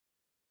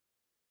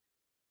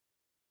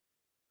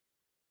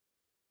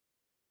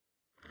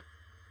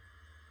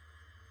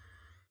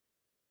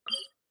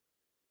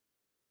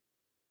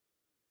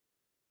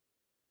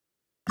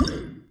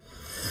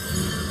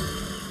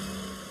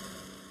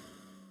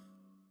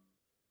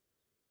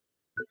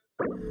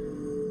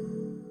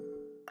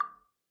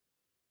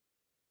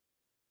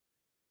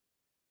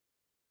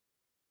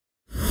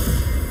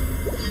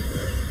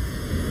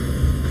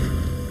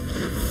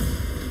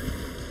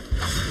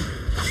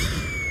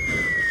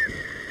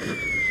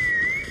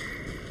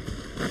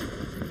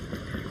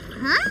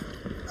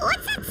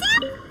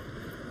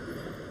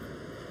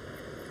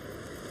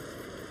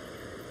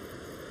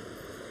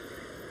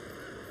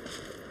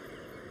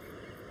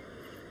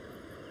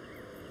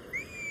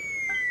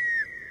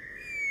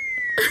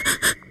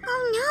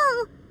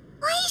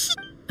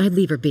I'd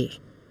leave her be.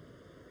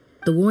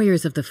 The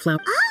warriors of the flower...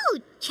 Oh!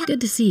 Good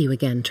to see you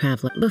again,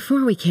 traveler.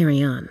 Before we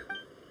carry on...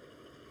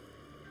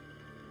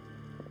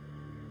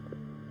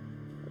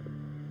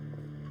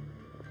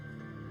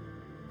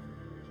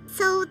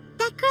 So,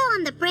 that girl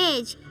on the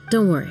bridge...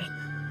 Don't worry.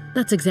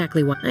 That's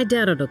exactly what... I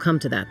doubt it'll come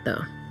to that,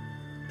 though.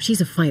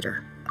 She's a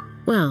fighter.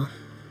 Well,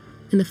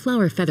 in the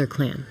Flower Feather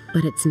clan,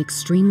 but it's an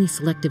extremely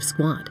selective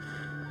squad.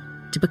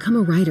 To become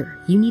a rider,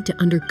 you need to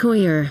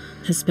Koyer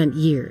has spent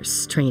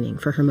years training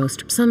for her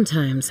most...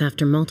 Sometimes,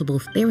 after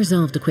multiple... They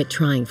resolve to quit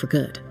trying for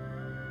good.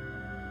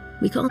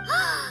 We call...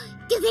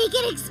 Do they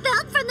get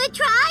expelled from the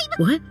tribe?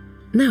 What?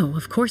 No,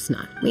 of course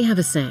not. We have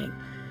a saying.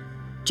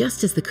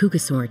 Just as the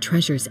Kukasaur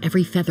treasures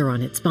every feather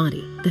on its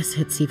body, this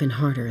hits even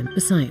harder, and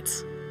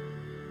besides...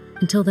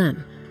 Until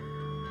then...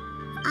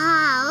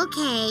 Ah,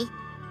 okay.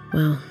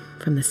 Well,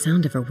 from the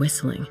sound of her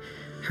whistling,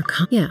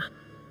 yeah.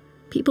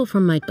 People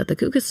from my... But the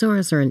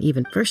Kukasaurus aren't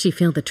even... First she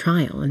failed the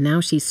trial, and now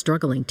she's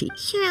struggling to...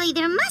 Surely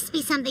there must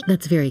be something...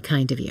 That's very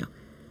kind of you.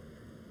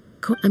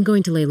 I'm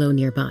going to lay low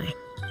nearby.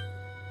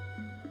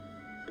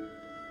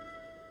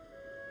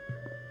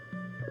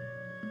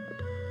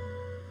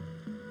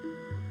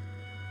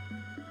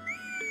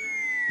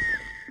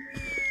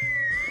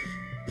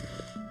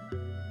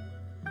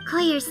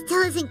 Koyer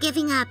still isn't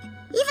giving up,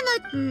 even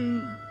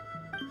though...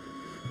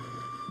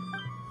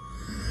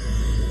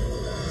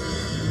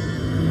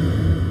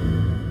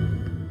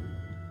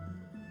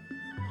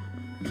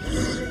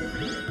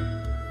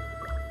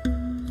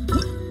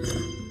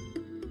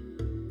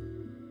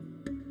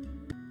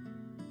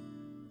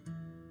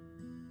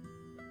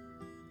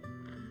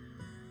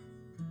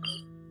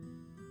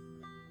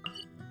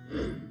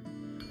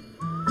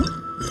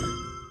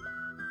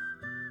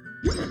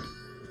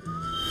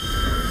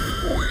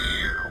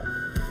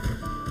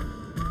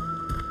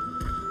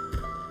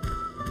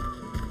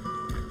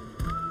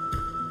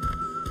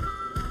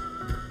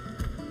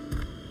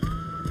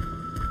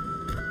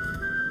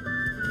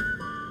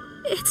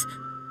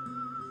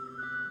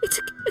 It's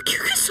a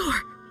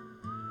Kukasaur.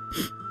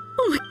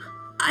 Oh my...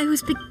 I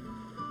was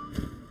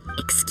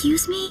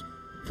Excuse me?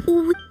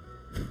 Oh,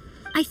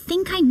 I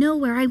think I know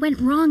where I went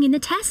wrong in the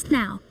test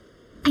now.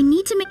 I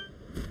need to make...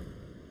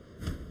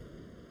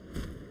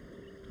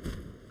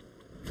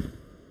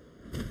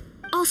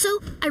 Also,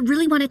 I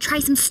really want to try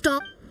some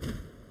stall...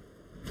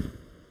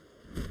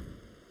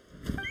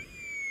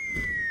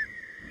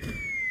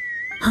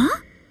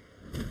 Huh?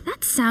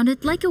 That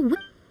sounded like a...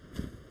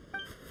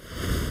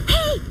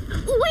 Hey!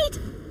 Wait!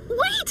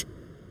 Wait!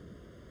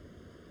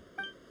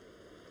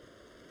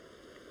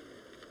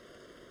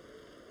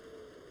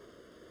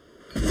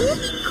 Do you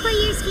think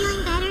Koyer's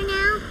feeling better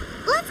now?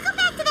 Let's go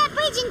back to that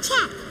bridge and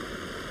check.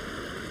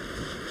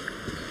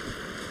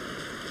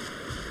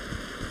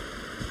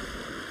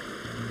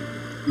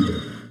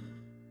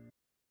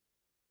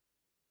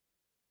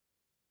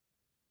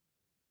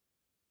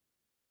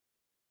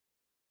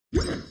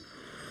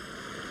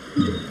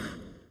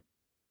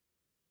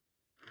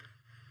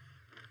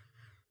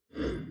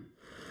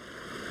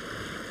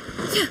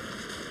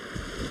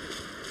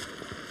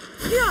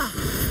 Yeah!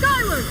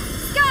 Skyward!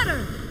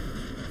 Scatter!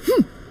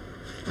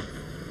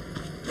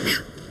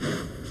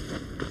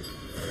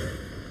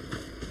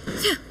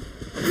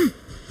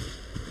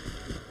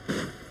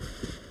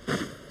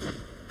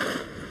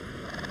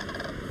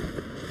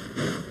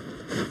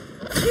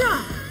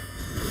 Yeah!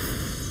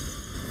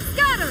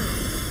 Scatter!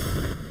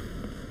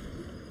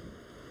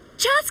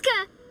 Chaska!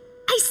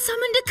 I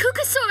summoned a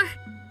Kukasaur!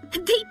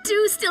 They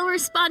do still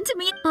respond to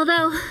me.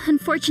 Although,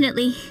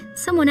 unfortunately,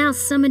 someone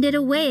else summoned it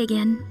away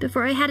again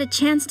before I had a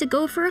chance to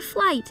go for a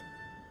flight.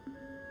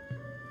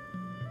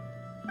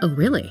 Oh,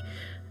 really?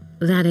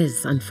 That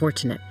is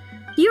unfortunate.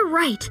 You're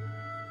right.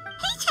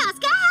 Hey,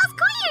 Chaska, how's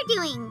Koyer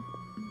doing?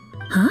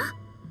 Huh?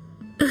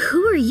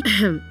 Who are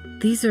you?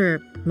 These are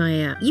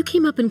my, You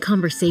came up in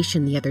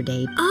conversation the other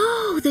day.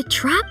 Oh, the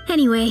trap?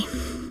 Anyway,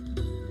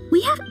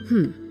 we have...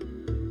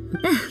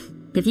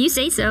 If you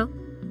say so.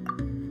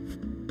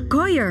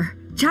 Koyer,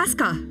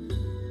 Chaska.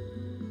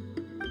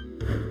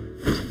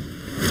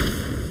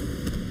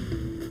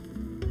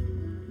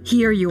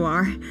 Here you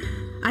are.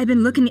 I've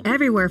been looking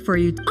everywhere for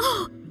you.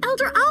 Oh,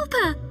 Elder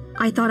Alpa!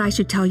 I thought I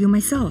should tell you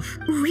myself.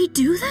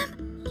 Redo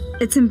them?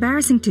 It's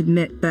embarrassing to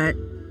admit, but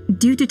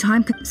due to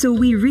time, so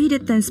we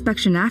redid the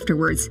inspection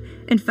afterwards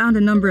and found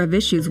a number of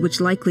issues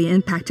which likely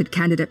impacted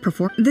candidate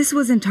performance. This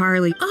was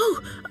entirely...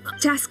 Oh!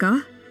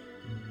 Chaska,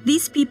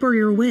 these people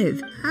you're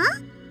with. Huh?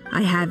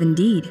 I have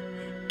indeed.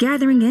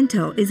 Gathering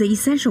intel is an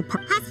essential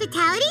part.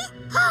 Hospitality?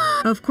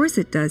 Of course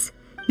it does.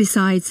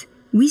 Besides,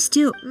 we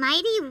still...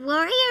 Mighty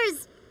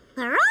warriors,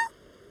 plural?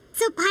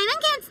 So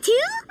Paimon counts too?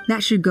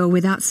 That should go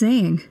without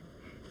saying.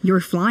 Your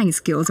flying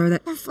skills are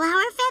the... The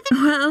flower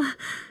feather? Well,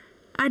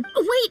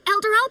 Wait,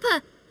 Elder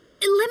Alpa!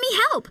 Let me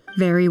help!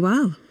 Very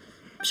well.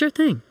 Sure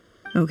thing.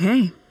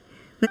 Okay.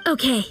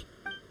 Okay.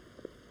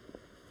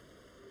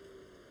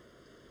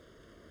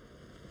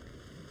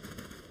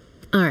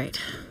 All right,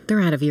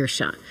 they're out of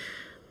earshot.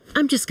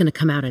 I'm just gonna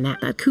come out and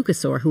act. That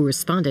Kukasaur who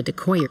responded to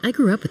Koyer. I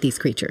grew up with these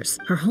creatures.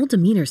 Her whole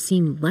demeanor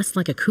seemed less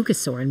like a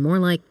Kukasaur and more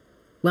like,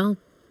 well,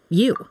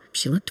 you.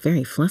 She looked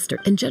very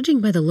flustered. And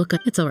judging by the look,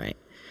 it's all right.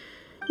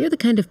 You're the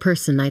kind of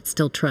person I'd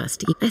still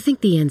trust. I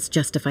think the ends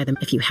justify them.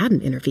 If you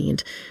hadn't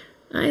intervened,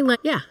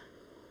 yeah.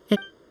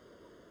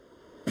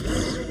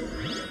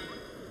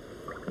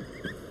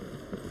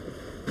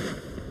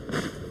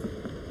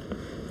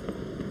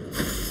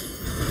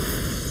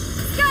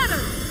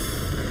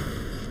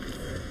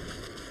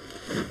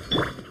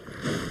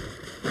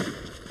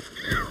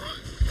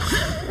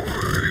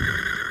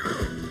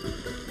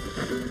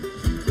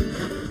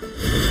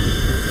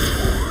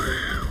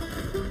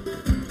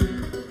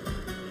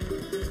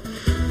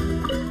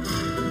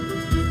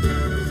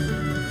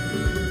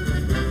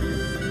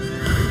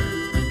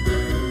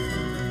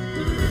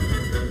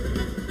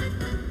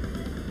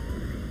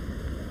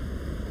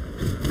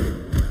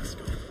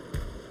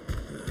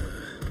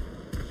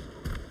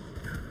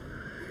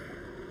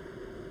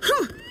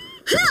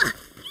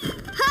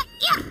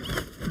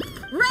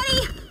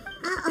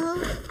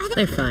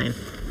 They're fine.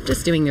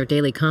 Just doing their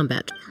daily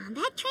combat.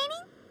 Combat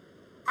training?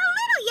 A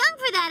little young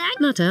for that, aren't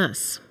you? Not to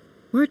us.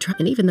 We're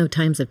trying, even though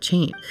times have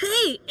changed.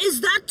 Hey, is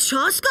that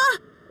Chaska?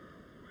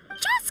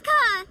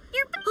 Chaska!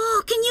 You're...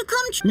 Oh, can you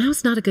come...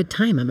 Now's not a good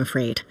time, I'm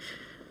afraid.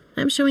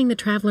 I'm showing the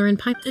Traveler in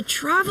Pipe. The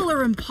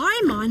Traveler in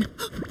Paimon?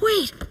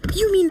 Wait,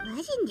 you mean...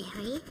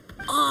 Legendary?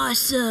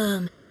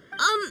 Awesome.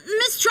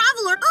 Miss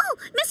Traveler. Oh,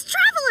 Miss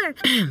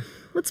Traveler!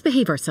 Let's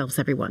behave ourselves,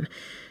 everyone.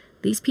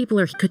 These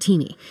people are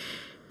Kotini.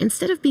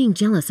 Instead of being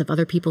jealous of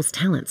other people's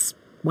talents,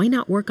 why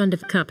not work on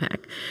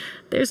Kapak?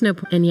 There's no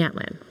point in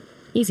Yatlan.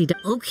 Easy to...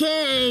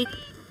 Okay.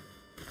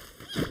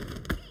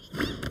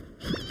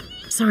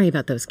 Sorry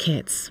about those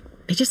kids.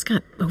 They just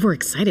got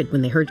overexcited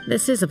when they heard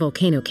this is a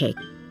volcano cake.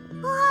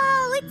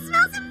 Whoa, it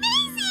smells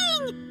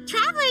amazing!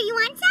 Traveler, you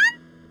want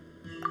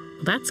some?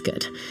 That's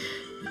good.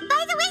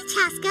 By the way,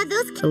 Chaska,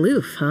 those...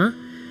 Aloof, huh?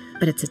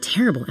 But it's a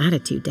terrible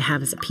attitude to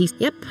have as a piece.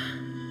 Yep.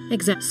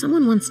 Exact.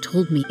 Someone once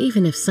told me,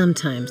 even if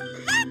sometimes...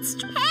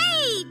 That's...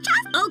 Hey,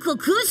 Chaska... Uncle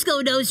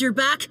Cusco knows you're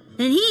back,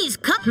 and he's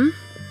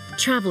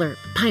Traveler,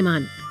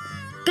 Paimon,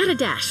 gotta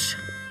dash.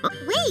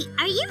 Wait,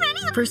 are you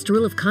running... First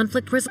rule of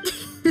conflict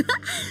resolution.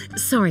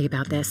 Sorry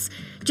about this.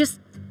 Just...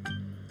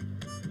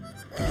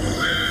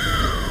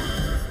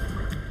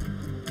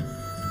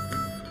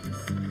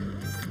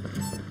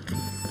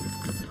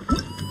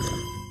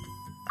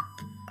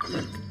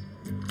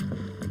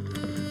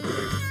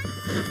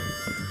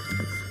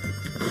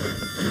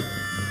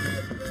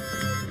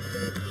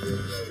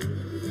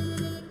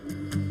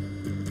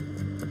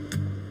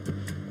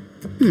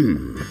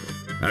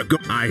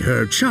 I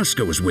heard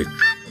Chaska was with...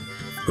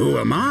 Who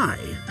am I?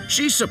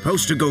 She's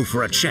supposed to go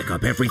for a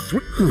checkup every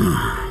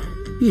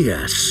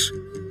Yes.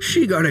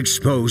 She got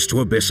exposed to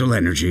abyssal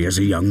energy as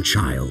a young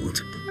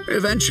child.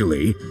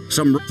 Eventually,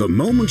 the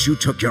moment you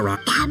took your eye...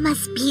 That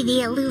must be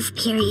the aloof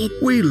period.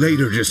 We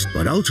later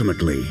but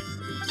ultimately...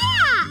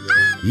 Yeah,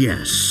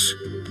 Yes.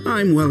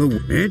 I'm well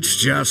aware. It's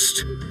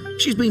just...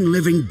 She's been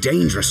living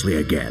dangerously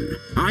again.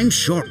 I'm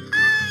sure...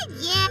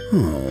 yeah.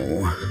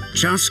 Oh,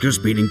 Chaska's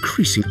been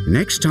increasing.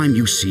 Next time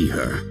you see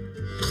her,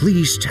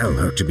 please tell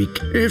her to be...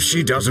 If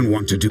she doesn't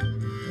want to do...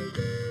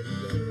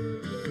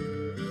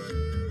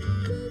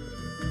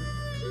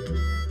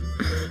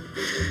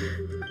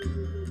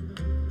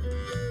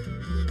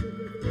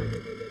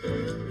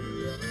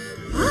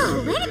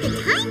 Whoa, where did the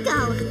time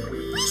go?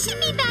 We should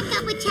meet back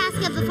up with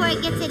Chaska before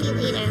it gets any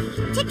later.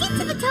 To get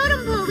to the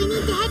totem pole, we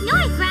need to head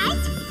north, right?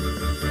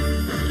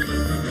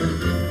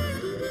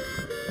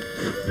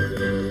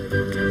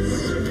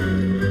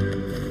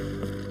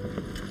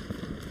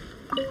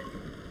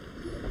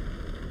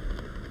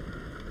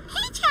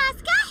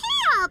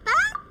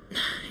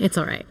 It's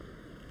all right.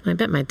 I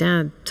bet my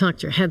dad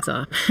talked your heads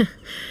off.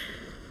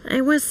 I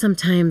was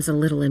sometimes a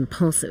little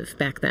impulsive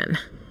back then.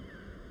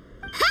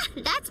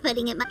 That's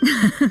putting it...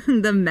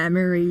 The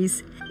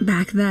memories.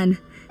 Back then.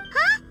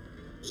 Huh?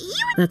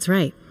 That's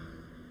right.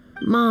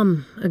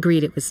 Mom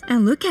agreed it was...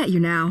 And look at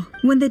you now.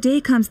 When the day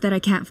comes that I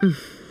can't...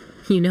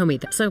 You know me,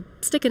 so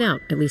stick it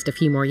out at least a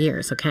few more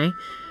years, okay?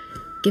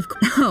 Give...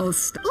 Oh,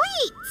 stop.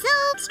 Wait, so...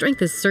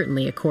 Strength is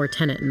certainly a core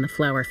tenet in the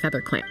Flower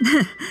Feather clan.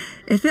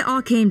 If it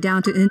all came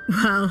down to...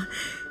 Well,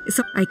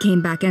 so I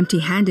came back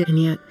empty-handed.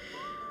 And yet,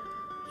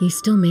 you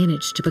still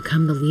managed to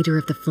become the leader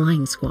of the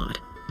flying squad.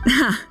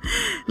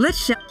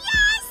 Let's show...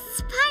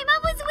 Yes!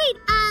 Paimon was wait,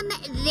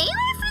 they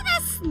were for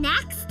the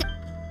snacks...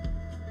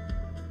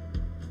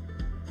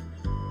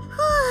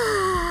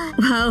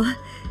 Well,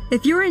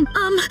 if you're in...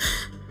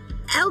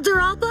 Elder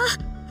Alba?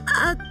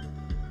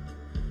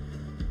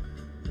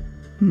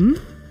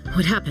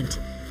 What happened?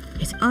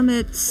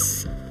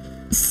 It's...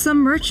 Some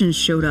merchants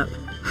showed up.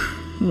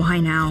 Why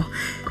now?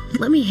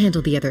 Let me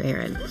handle the other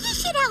errand. You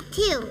should help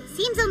too.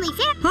 Seems only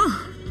fair.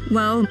 Oh,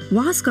 well,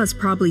 Waska's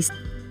probably...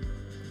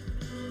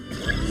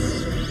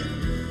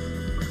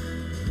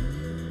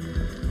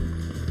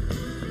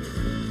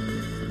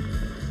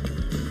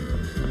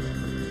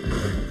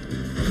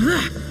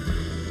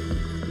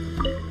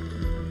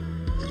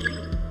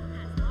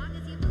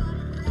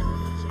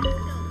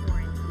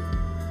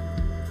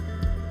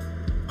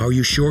 Are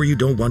you sure you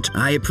don't want to?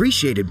 I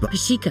appreciate it, but...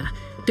 Pashika,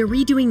 they're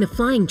redoing the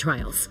flying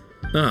trials.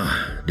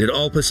 Did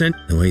Alpa send?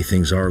 The way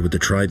things are with the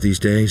tribe these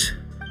days?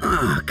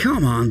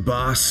 Come on,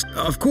 boss.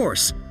 Of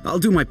course. I'll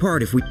do my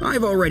part if we...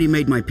 I've already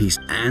made my peace.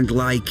 And,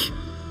 like...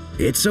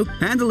 It's so...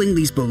 Handling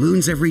these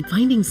balloons every...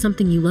 Finding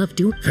something you love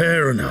doing.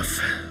 Fair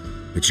enough.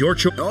 It's your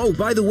choice. Oh,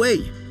 by the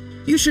way,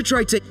 you should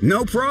try to...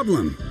 No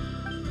problem.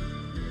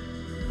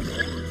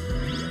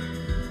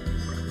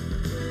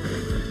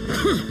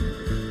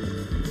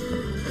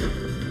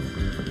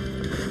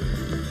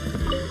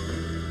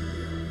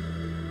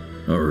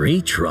 A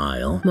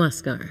retrial?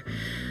 Muskar.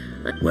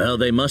 Well,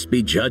 they must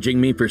be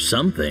judging me for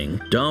something.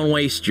 Don't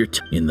waste your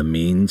time. In the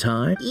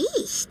meantime...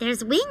 Yeesh,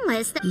 there's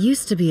Wingless.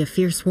 Used to be a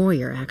fierce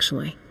warrior,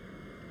 actually.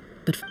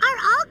 But Are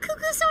all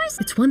Cuckoosaurs?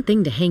 it's one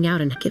thing to hang out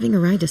and giving a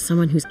ride to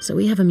someone who's... So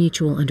we have a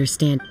mutual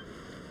understanding.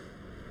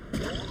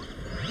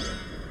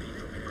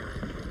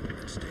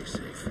 Stay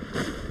safe.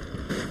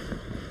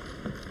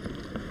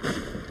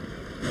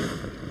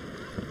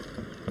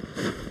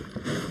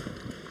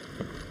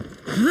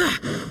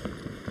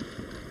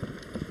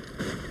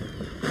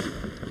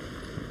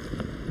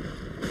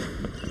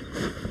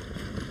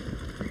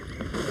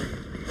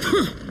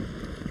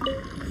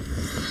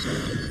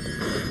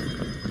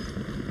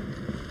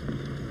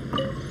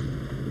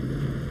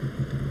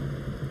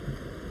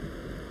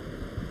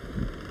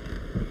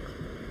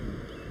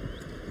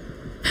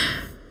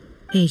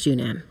 Hey,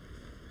 Junan.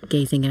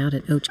 Gazing out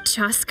at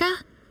Chaska?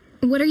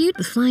 What are you...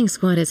 The flying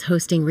squad is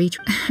hosting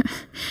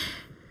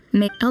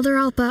Elder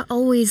Alpa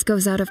always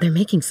goes out of... They're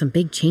making some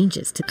big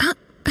changes to...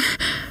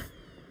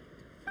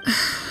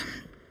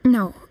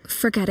 No,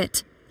 forget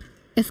it.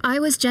 If I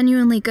was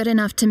genuinely good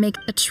enough to make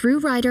a true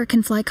rider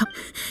can fly...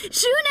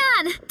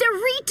 Junan! They're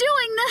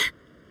redoing the...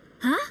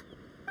 Huh?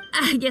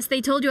 I guess they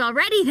told you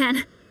already,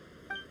 then.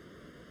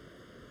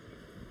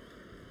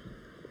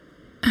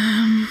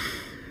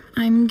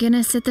 I'm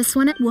gonna sit this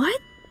one at...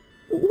 What?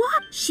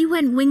 What? She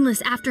went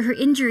wingless after her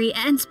injury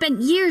and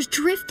spent years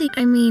drifting.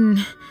 I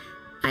mean,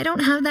 I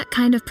don't have that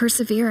kind of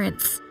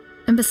perseverance.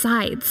 And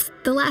besides,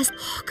 the last...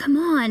 Oh, come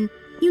on.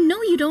 You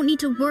know you don't need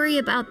to worry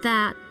about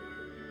that.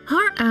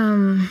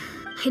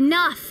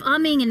 Enough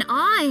umming and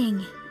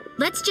ahhing.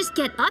 Let's just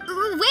get up.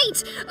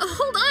 Wait!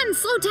 Hold on,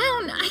 slow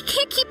down. I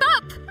can't keep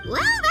up.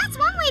 Well, that's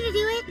one way to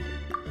do it.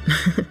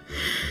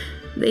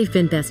 They've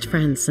been best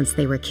friends since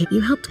they were kids.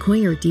 You helped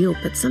Koi ordeal,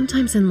 but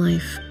sometimes in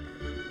life...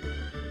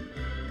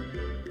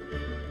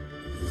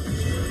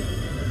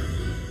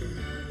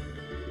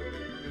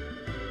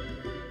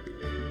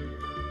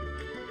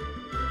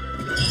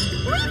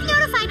 We've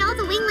notified all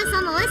the Wingless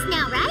on the list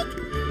now, right?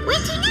 Where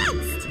to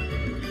next?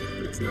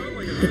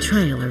 The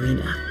trial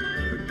arena.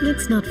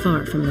 It's not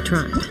far from the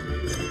tribe.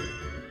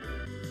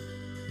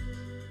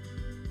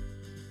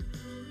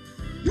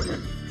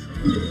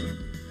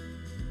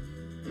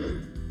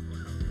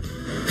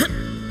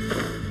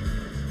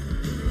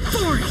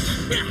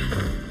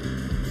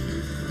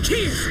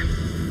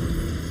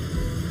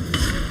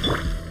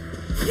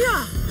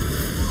 Yeah!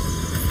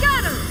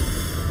 Got him!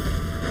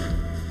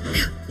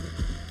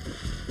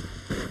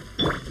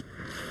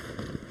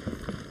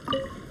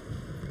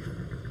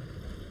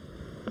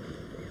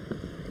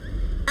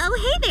 Oh,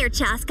 hey there,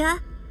 Chaska.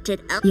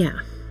 Yeah,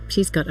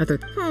 she's got other...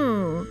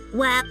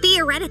 Well,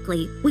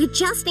 theoretically, we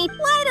just need...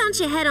 Why don't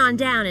you head on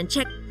down and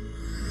check...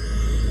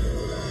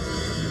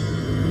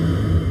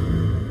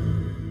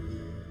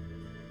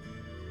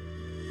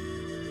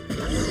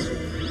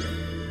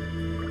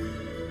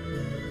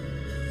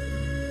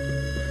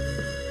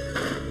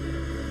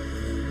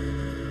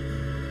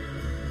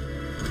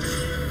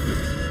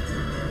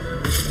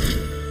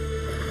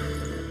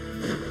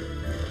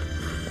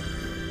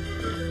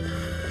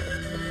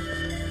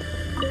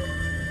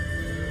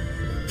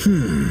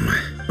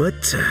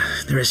 But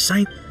there is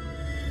sight.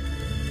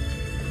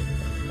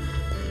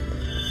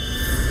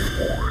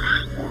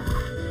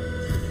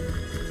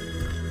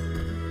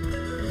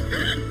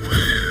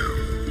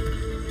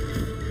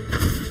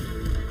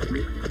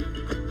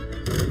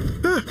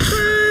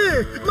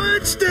 Hey!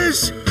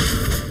 Monsters!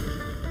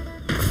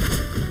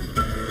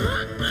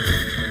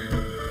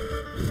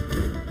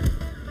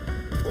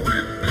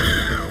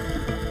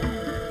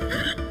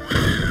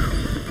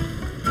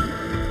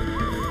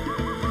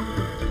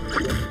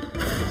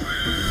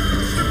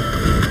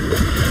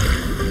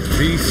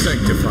 Be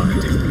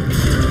sanctified.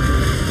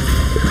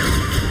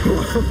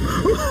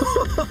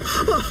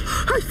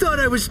 I thought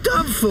I was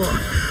done for.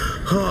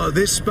 Oh,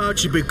 this spout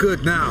should be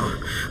good now.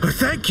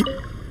 Thank you.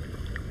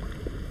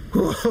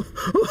 I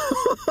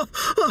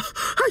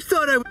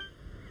thought I...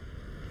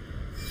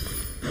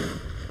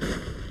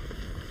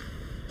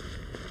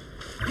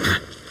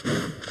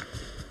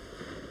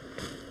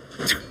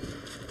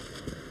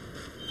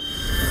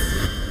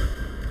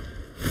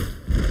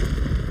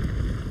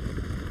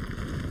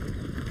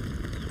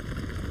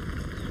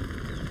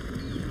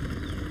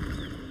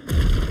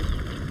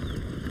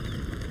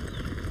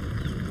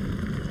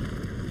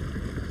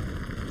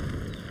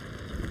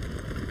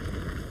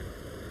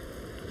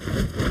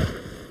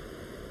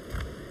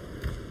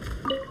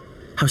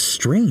 How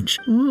strange.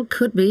 Well,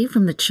 could be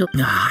from the chill.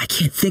 I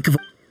can't think of...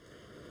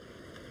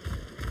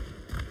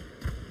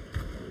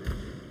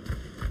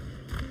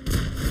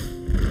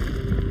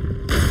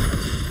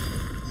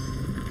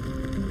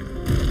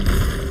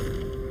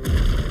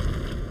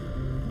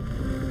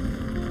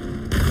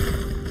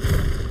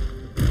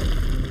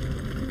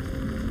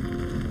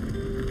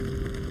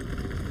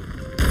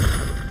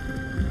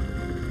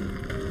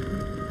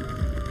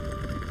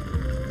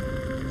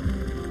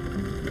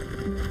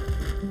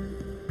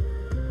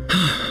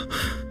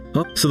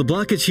 Oh, so the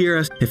blockage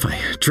here, if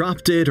I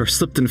dropped it or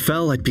slipped and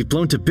fell, I'd be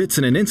blown to bits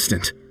in an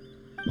instant.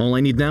 All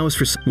I need now is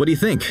for... What do you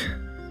think?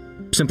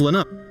 Simple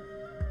enough.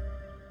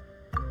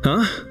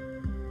 Huh?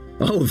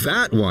 Oh,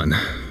 that one.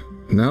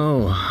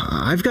 No,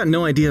 I've got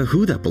no idea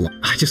who that belongs.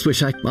 I just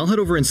wish I'll head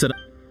over and set up...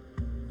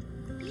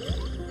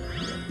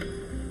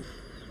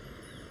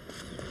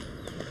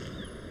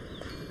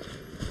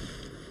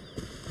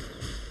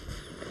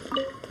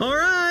 All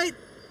right!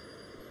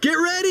 Get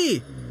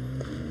ready!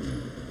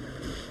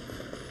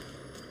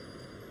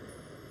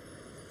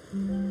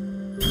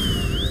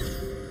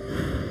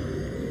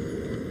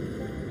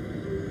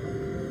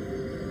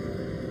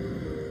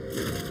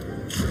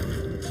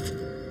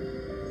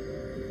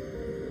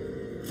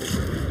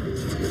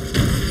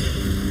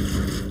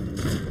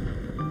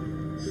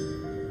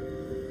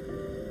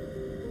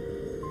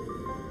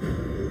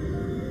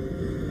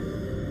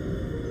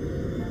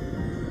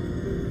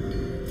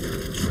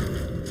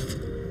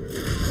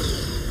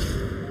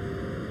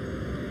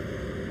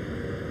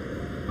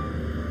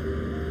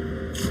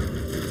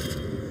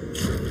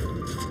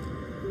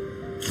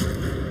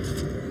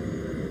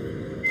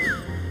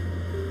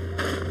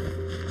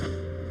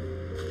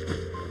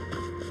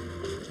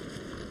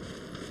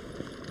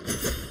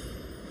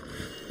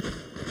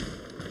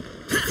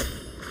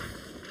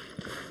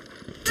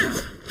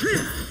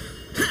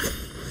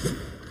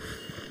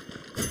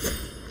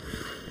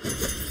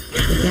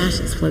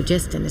 Gash's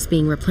phlogiston is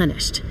being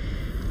replenished.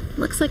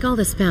 Looks like all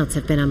the spouts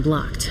have been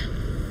unblocked.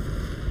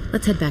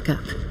 Let's head back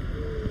up.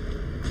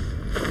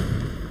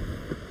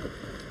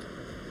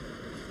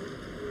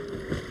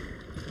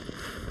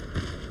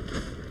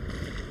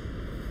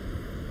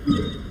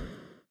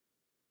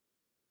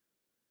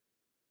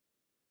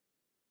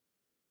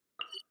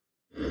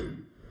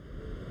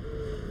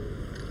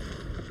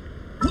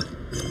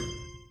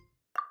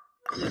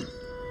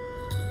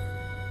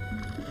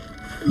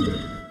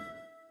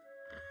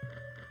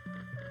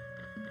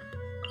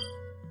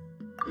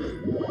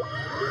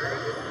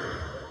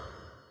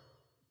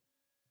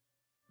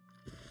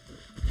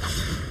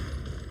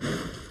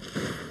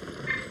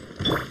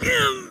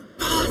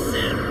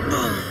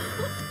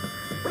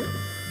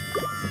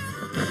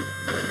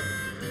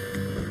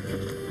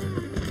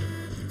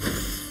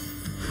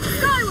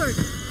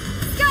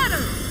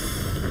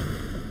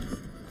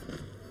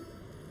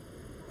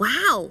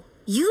 Wow,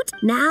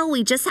 now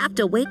we just have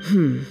to wait.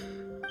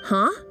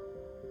 Huh?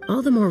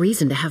 All the more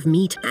reason to have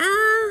meat.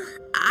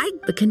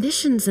 The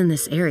conditions in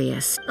this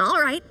area...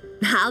 All right,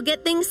 I'll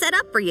get things set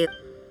up for you.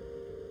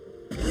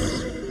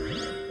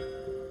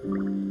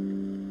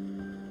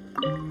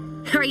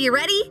 Are you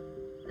ready?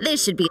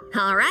 This should be...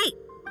 All right.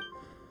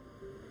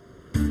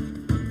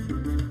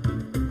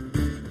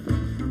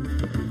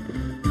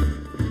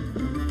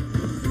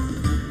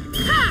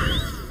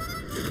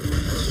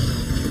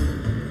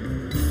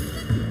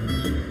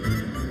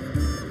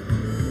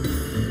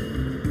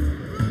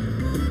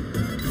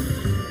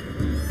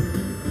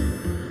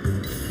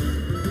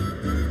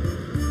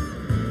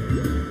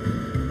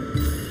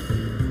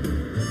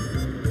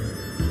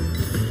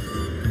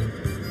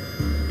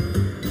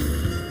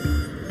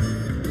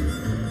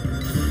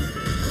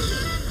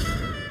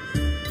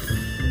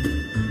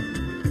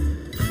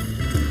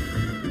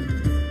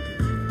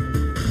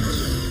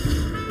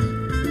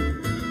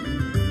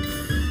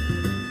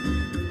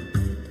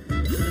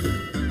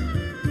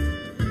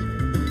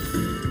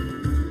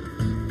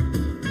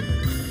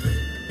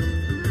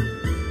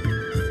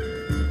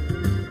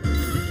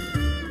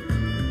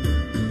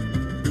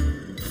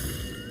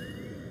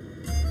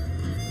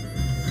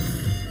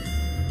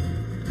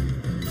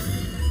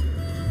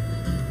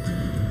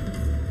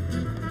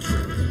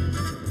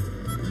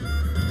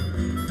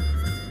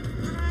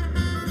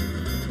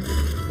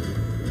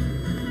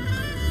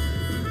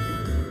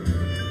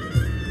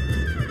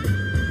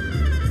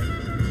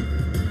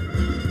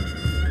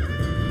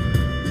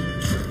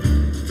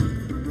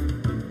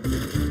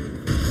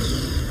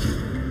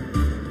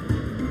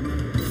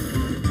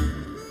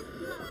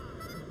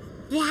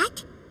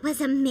 That was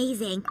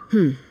amazing.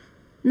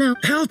 No.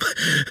 Help!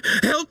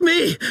 Help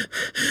me!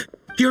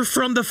 You're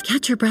from the...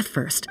 Catch your breath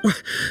first.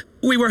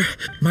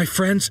 My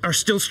friends are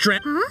still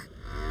stranded. Huh?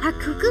 Are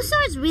cuckoo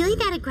swords really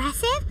that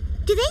aggressive?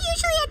 Do they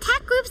usually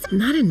attack groups?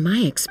 Not in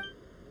my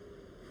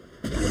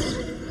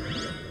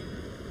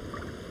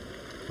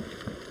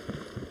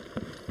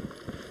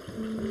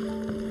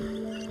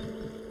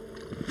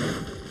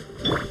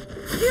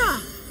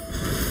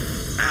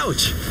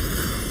Ouch!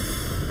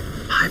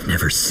 I've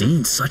never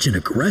seen such an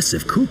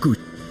aggressive cuckoo.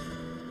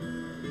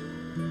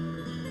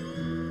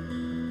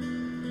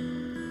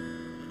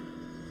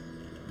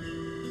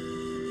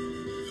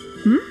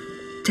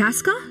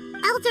 Chaska?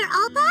 Elder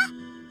Alba?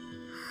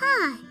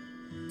 Huh.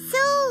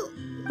 So...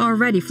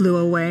 Already flew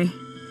away.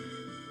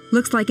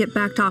 Looks like it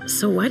backed off.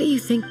 So why do you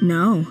think...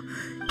 No.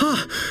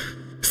 Ah,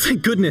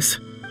 thank goodness.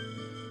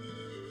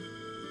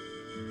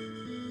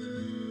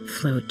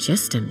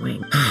 Phlogiston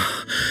wing.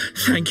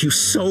 Thank you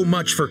so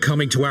much for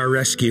coming to our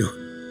rescue.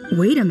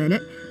 Wait a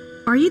minute.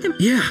 Are you the...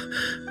 Yeah.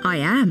 I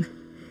am.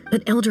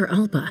 But Elder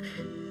Alba,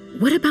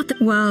 what about the...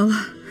 Well,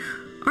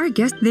 our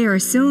guess there are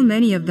so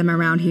many of them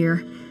around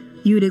here.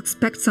 You'd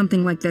expect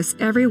something like this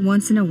every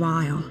once in a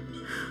while.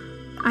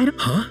 I don't...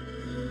 Huh?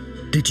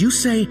 Did you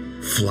say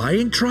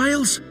flying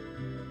trials?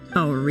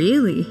 Oh,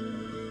 really?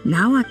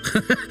 Now I...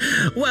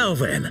 Well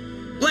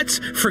then, let's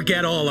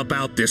forget all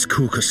about this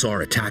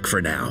Kukasaur attack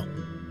for now.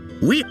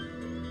 We...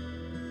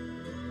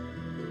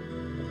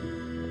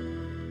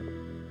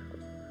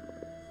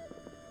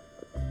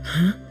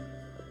 Huh?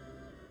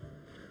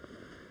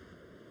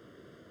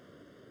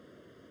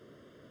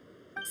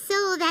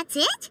 So that's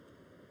it?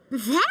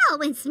 That all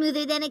went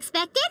smoother than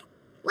expected.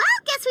 Well,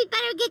 guess we'd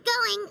better get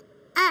going.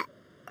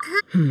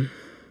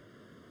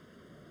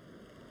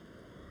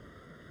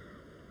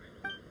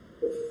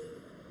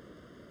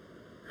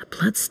 A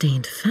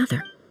blood-stained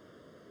feather.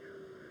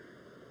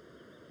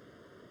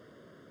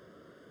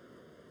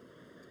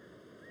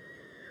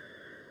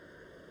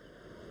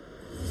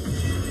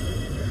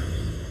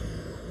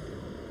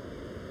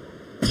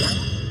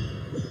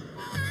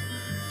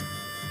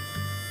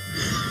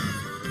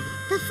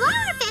 The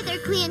Flower Feather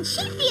Clan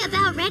should be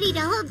about ready to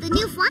hold the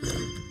new fly...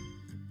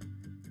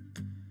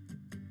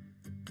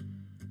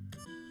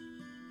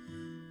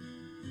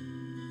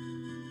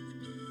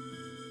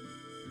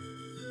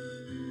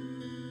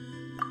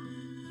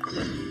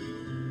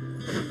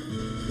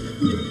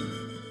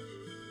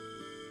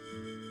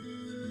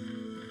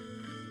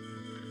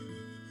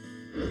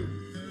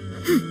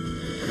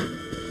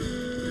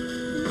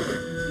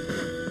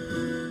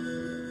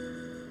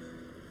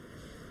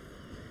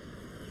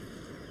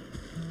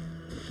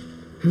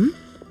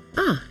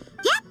 Ah.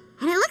 Yep,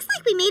 and it looks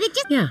like we made it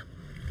just... Yeah.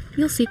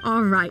 You'll see.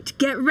 All right,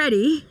 get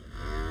ready.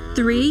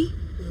 3,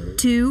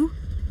 2,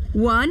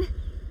 1,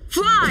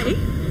 fly!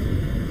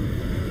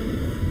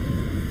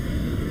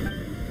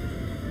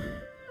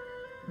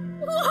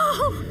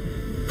 Whoa!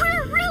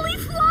 We're really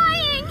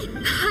flying!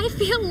 I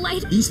feel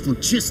light. These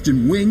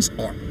phlogiston wings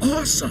are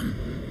awesome.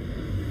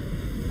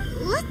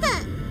 What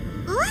the...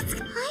 Let's...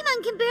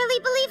 Paimon can barely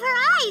believe her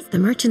eyes. The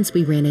merchants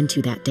we ran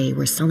into that day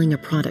were selling a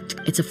product.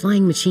 It's a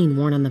flying machine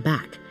worn on the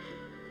back.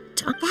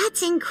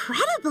 That's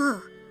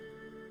incredible.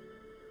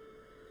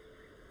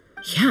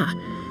 Yeah.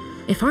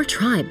 If our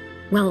tribe,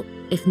 well,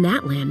 if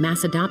Natlan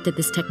mass adopted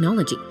this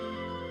technology,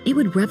 it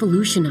would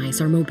revolutionize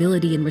our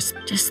mobility and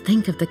just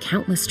think of the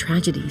countless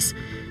tragedies.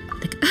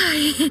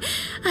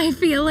 I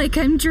feel like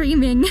I'm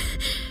dreaming.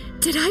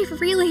 Did I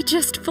really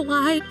just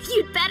fly?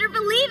 You'd better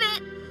believe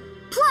it.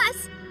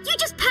 Plus, you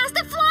just passed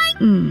a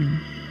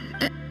flying...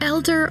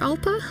 Elder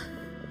Alpa?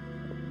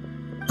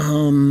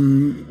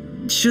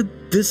 Should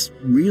this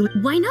really...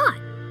 Why not?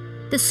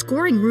 The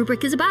scoring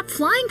rubric is about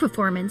flying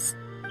performance.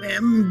 Yeah,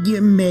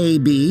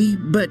 maybe,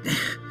 but...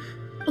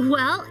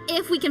 Well,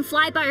 if we can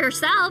fly by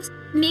ourselves,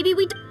 maybe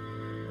we...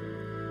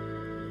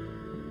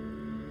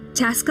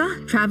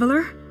 Chaska,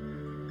 Traveler,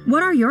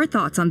 what are your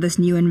thoughts on this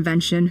new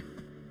invention?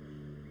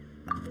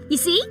 You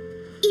see?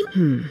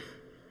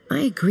 I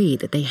agree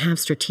that they have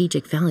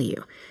strategic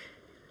value.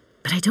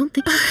 But I don't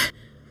think...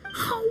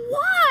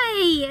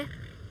 Why?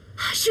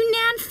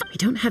 Shunan... I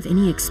don't have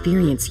any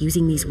experience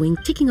using these wings,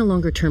 taking a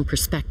longer-term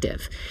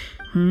perspective.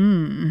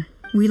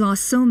 We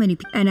lost so many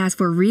and as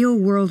for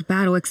real-world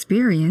battle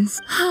experience...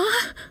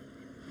 Huh?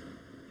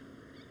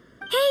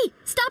 Hey,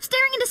 stop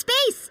staring into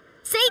space!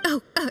 Say...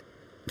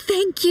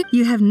 thank you.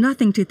 You have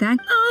nothing to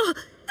thank... Oh,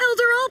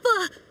 Elder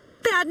Alba!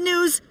 Bad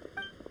news!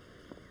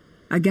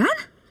 Again?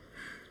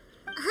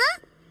 Huh?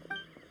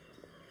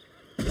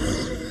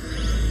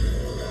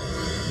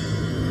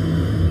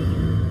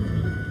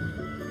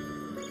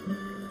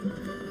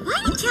 Why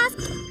did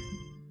Chaska...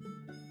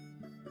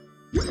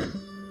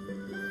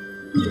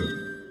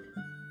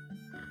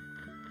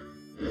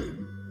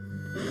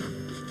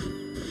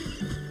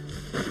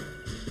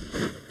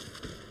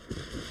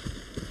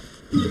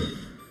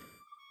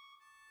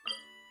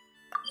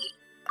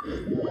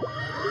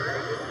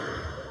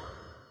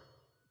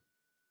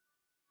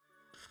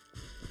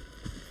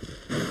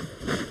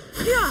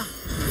 Yeah!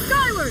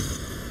 Skyward!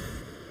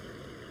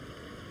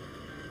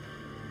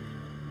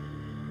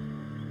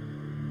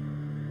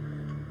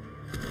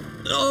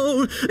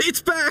 Oh,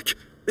 it's back!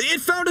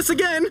 It found us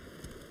again!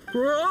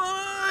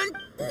 Run!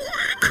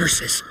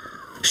 Curses.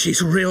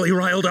 She's really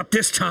riled up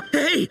this time.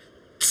 Hey!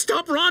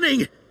 Stop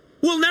running!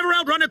 We'll never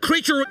outrun a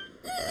creature...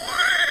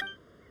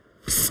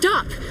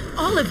 Stop!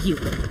 All of you!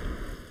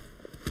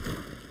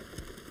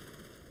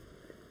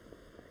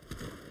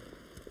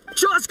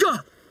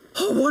 Chaska!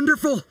 Oh,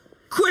 wonderful!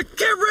 Quick,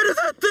 get rid of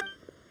that thing!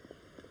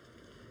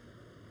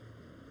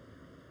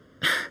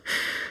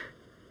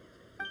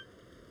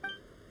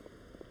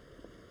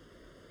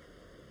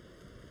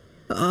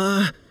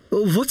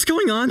 What's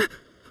going on?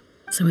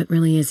 So it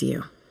really is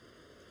you.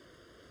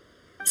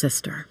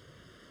 Sister.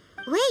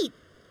 Wait,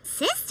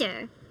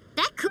 sister?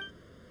 That could...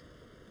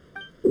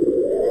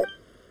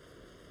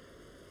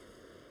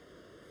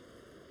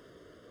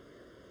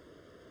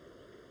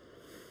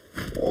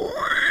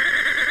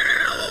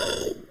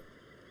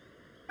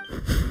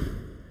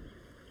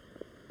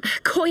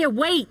 Koya,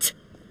 wait!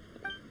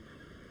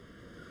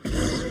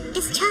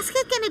 Is Chaska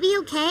gonna be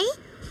okay?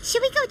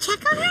 Should we go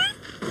check on her?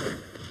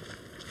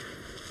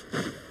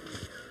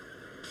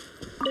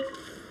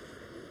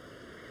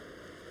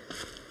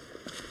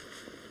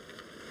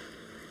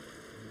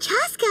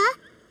 Chaska?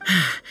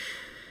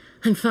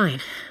 I'm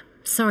fine.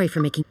 Sorry for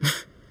making...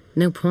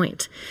 No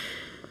point.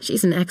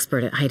 She's an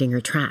expert at hiding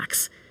her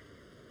tracks.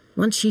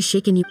 Once she's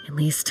shaken you... At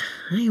least,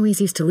 I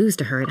always used to lose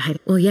to her at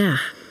hiding... Well, yeah.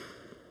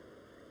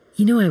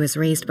 You know I was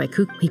raised by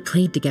Kook. We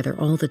played together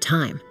all the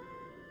time.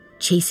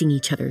 Chasing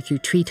each other through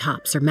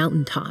treetops or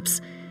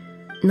mountaintops.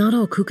 Not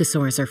all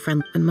Kukasaurs are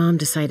friendly. When Mom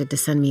decided to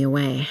send me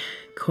away,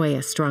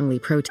 Koya strongly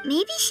protested.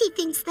 Maybe she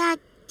thinks that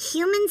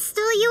humans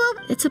stole you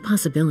away. It's a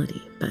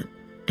possibility, but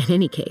in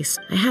any case,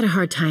 I had a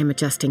hard time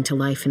adjusting to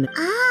life in the...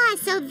 Ah,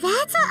 so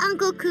that's what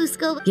Uncle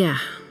Cusco... Yeah,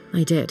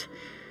 I did.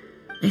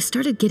 I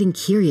started getting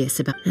curious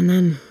about... And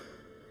then...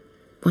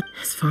 Well,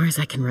 as far as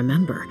I can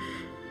remember,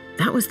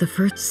 that was the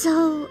first...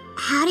 So,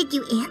 how did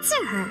you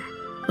answer her?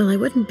 Well, I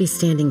wouldn't be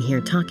standing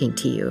here talking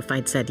to you if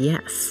I'd said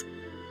yes.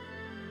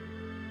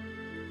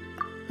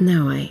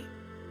 No, I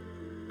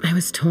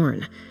was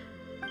torn.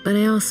 But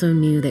I also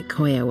knew that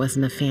Koya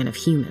wasn't a fan of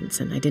humans,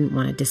 and I didn't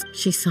want to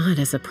She saw it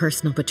as a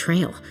personal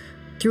betrayal.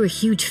 Threw a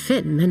huge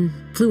fit and then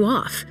flew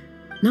off.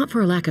 Not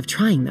for a lack of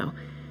trying, though.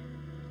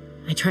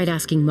 I tried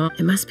asking Mom.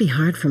 It must be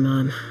hard for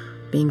Mom,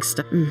 being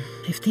stuck.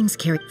 If things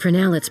carry... For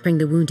now, let's bring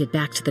the wounded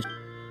back to the...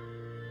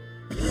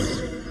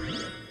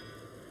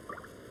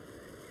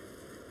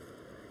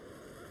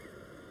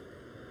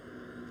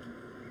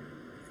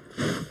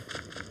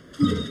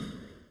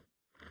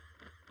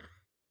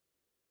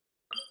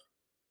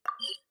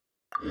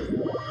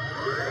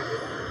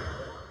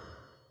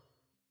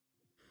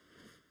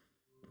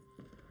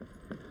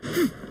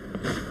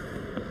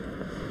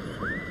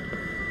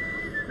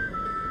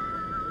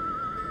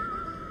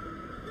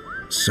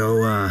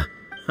 So,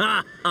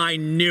 Ha! I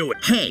knew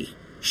it! Hey,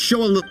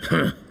 show a look.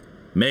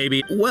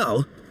 Maybe.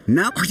 Well,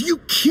 now... Are you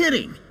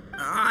kidding?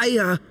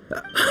 Huh?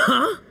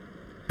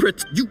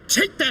 You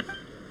take that...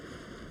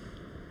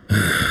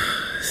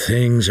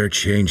 Things are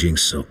changing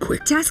so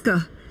quick.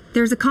 Chaska,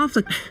 there's a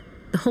conflict.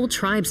 The whole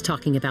tribe's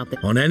talking about the...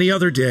 On any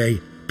other day,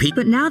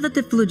 But now that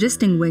the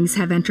phlogisting wings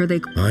have entered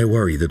the... I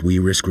worry that we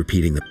risk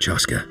repeating the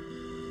Chaska.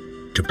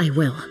 I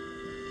will.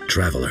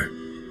 Traveler,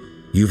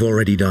 you've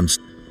already done...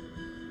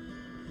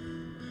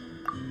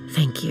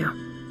 Thank you.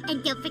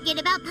 And don't forget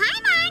about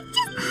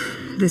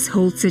Paimon. This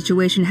whole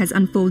situation has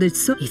unfolded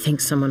so... You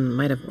think someone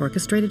might have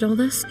orchestrated all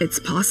this? It's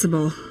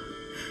possible.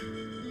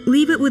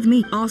 Leave it with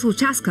me. Also,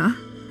 Chaska,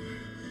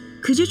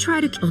 could you try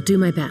to... I'll do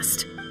my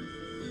best.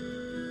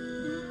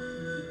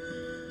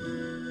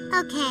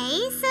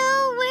 Okay,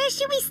 so where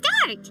should we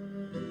start?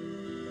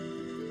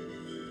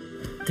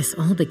 This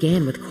all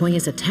began with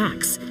Koya's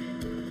attacks.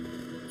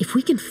 If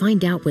we can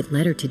find out what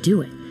led her to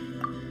do it.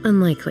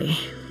 Unlikely,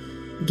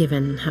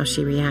 given how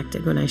she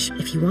reacted when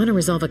If you want to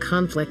resolve a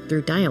conflict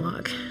through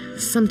dialogue,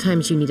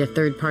 sometimes you need a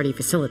third-party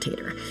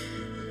facilitator.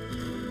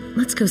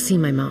 Let's go see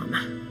my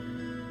mom.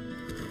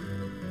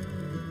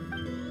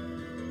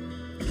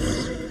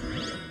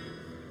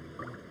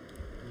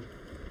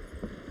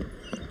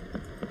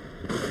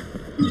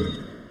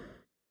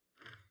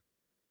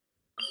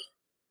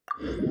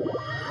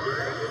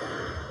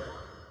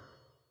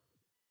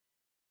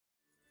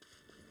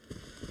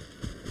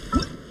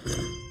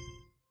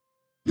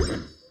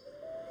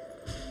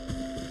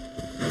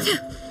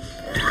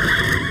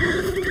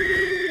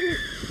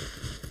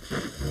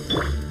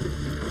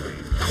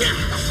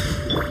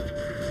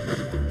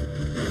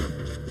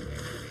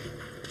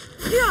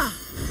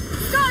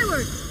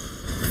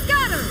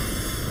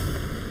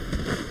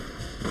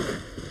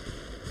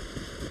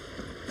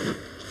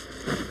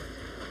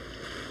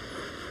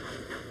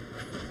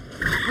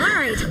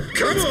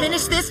 Let's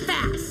finish this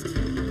fast.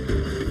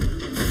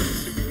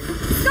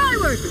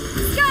 Skyward!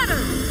 Scatter!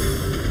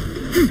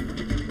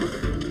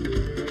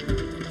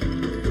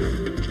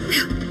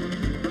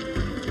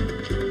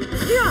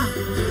 Yeah!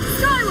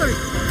 Skyward!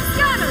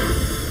 Scatter!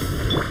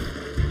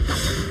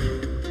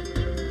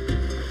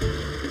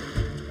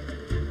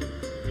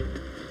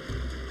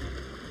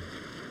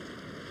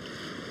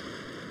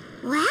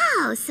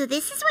 Wow, so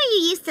this is where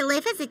you used to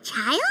live as a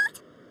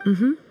child?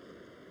 Mm-hmm.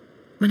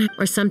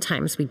 Or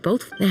sometimes we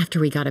both, after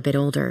we got a bit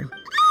older.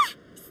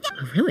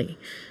 Oh, really?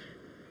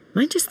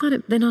 I just thought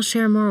it, then I'll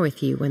share more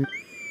with you when...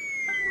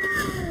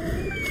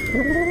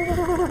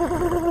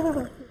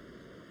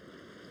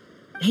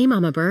 Hey,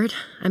 Mama Bird.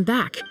 I'm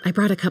back. I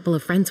brought a couple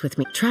of friends with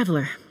me.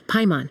 Traveler,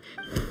 Paimon.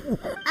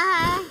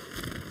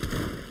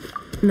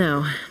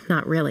 No,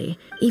 not really.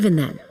 Even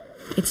then,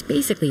 It's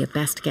basically a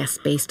best guess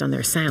based on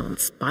their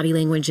sounds, body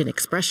language, and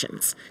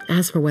expressions.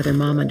 As for whether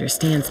Mom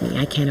understands me,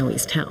 I can't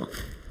always tell.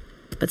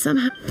 But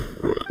somehow...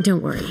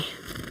 Don't worry.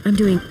 I'm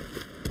doing...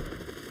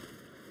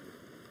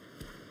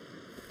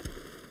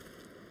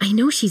 I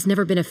know she's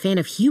never been a fan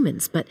of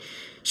humans, but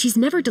she's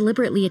never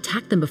deliberately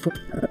attacked them before.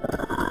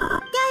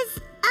 Does,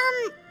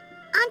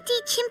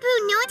 Auntie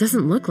Chimpu know it?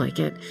 Doesn't look like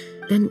it.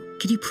 Then,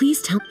 could you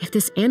please tell if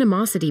this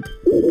animosity...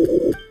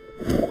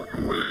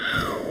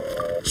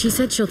 She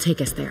said she'll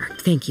take us there.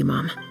 Thank you,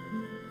 Mom.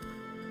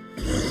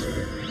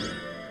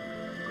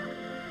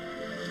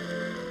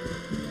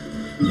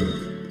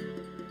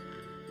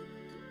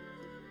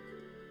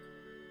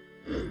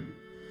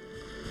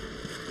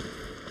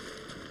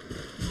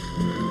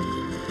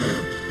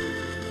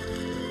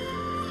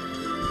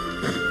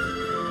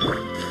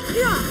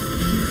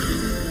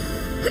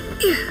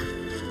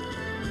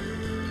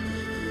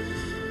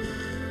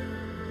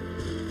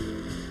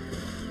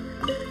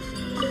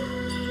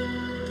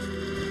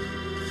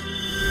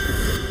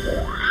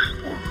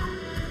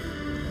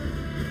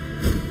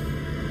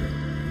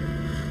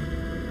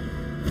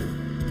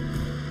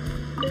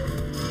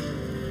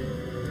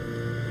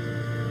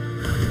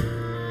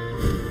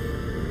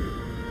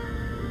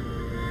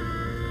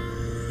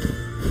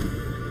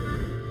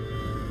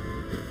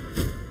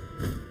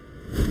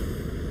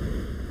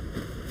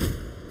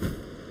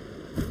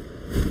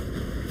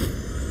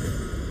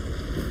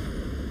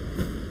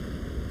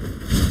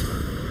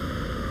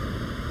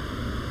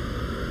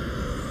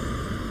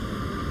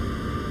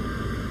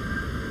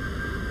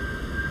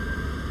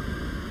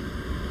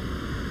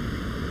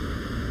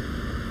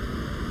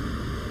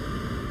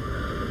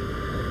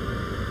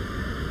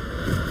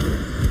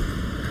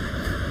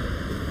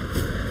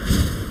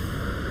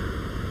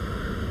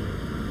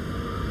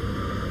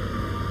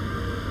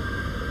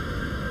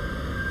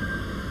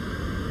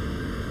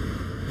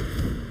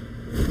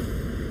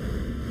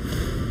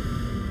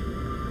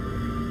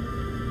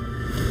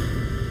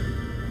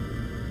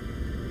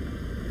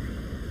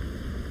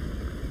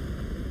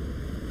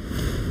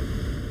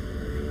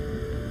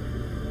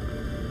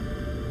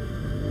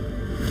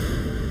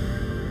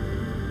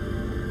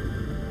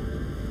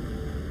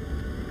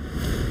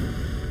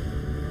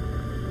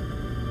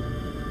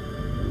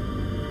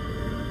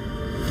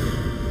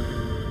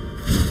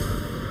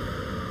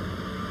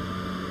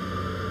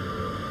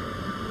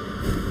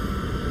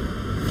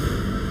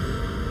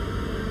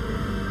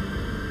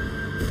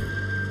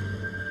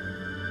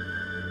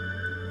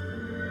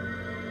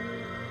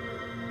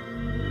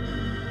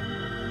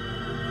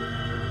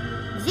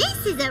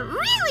 This is a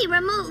really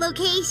remote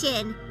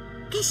location.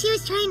 Guess she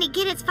was trying to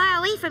get as far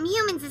away from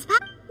humans as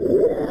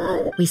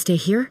possible. We stay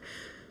here?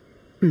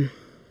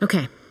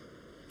 Okay.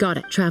 Got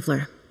it,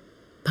 Traveler.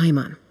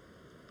 Paimon.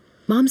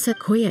 Mom said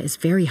Koya is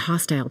very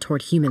hostile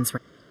toward humans.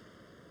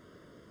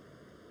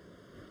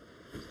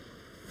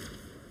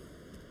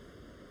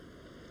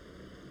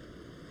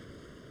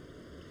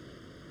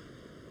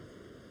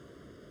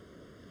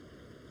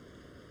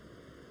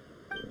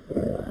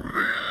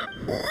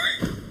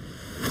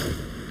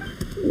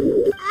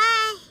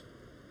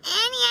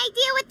 Any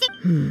idea what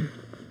the...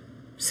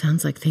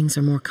 Sounds like things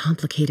are more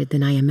complicated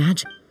than I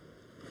imagined.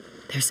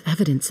 There's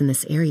evidence in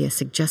this area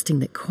suggesting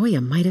that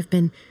Koya might have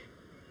been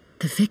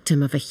the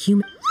victim of a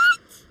human...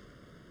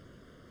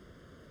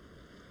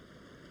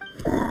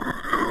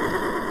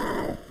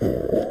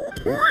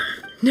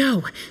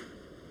 No!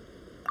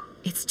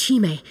 It's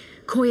Chime,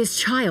 Koya's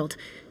child.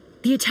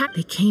 The attack...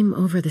 They came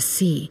over the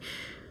sea.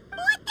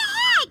 What the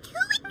heck?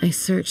 Who... I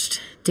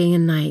searched day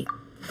and night.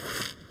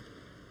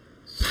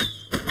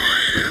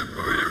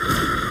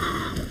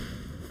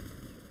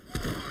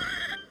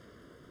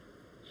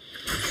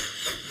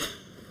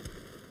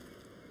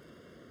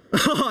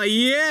 Oh,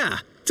 yeah!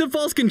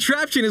 Tafal's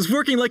contraption is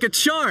working like a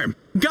charm!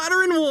 Got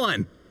her in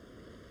one!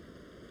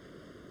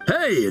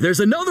 Hey,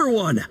 there's another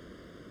one!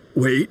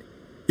 Wait,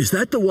 is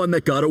that the one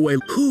that got away?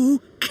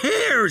 Who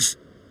cares?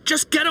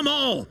 Just get them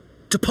all!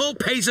 T'Pol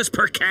pays us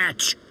per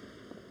catch!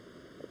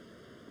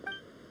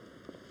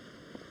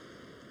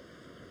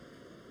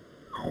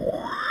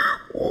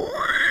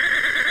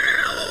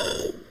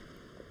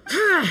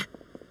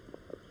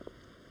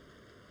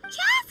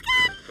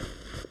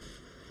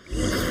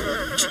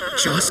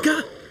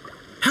 Chaska?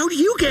 How do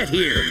you get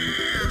here?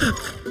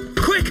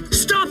 Quick,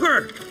 stop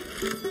her!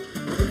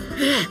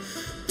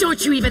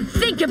 Don't you even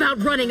think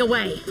about running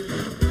away!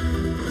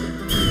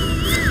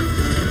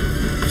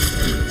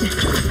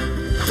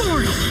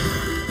 Forward!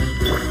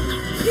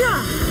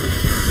 Yeah!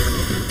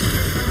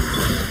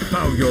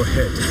 Bow your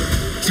head.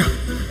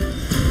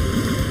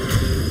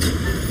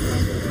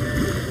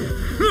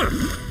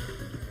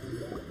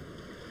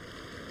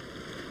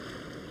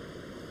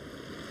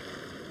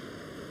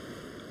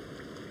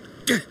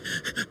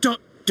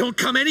 Don't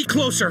come any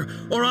closer,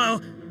 or I'll...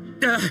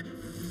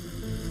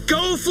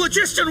 Go,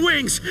 Phlogiston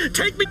Wings!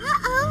 Take me...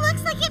 Uh-oh,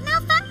 looks like it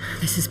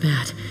malfunctioned. This is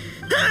bad.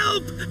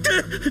 Help!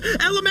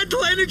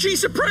 Elemental energy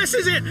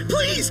suppresses it!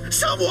 Please,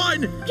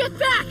 someone! Get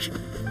back!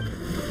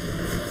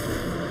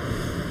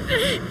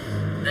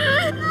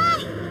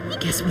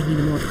 Guess we need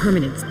a more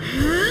permanent...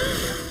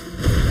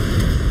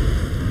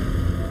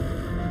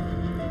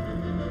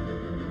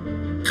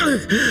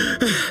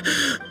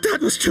 That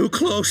was too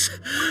close.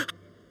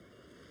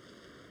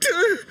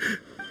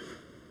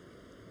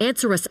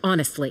 Answer us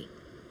honestly.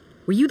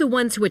 Were you the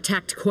ones who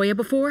attacked Koya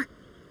before?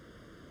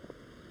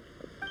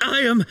 I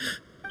am...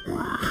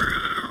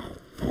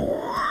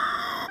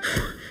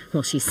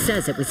 Well, she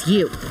says it was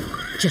you.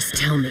 Just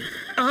tell me.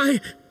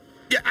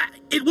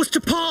 It was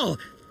T'Pol.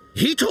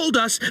 He told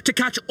us to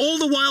catch all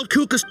the wild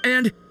kukas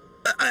and...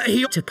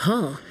 he...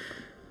 T'Pol?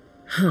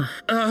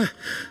 Huh.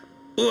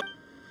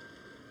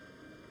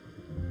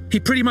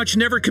 He pretty much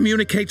never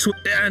communicates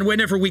and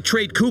whenever we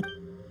trade kook... So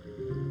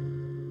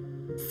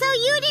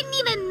you didn't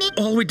even make...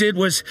 All we did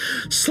was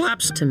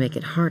slaps... To make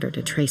it harder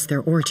to trace their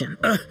origin.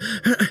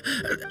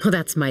 Well,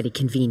 that's mighty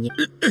convenient.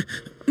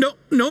 No,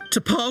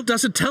 T'Pol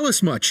doesn't tell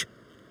us much.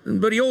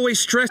 But he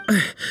always stressed...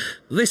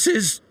 this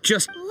is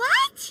just...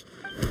 What?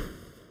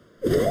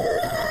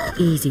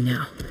 Easy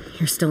now.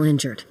 You're still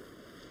injured.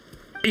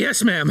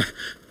 Yes, ma'am.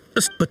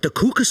 But the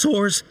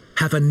kukasaurs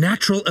have a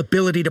natural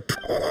ability to...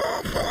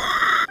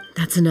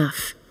 That's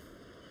enough.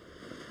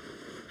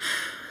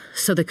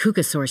 So the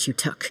kukasaurs you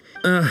took...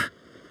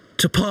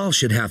 T'Pol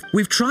should have.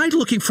 We've tried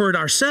looking for it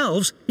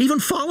ourselves, even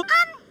follow...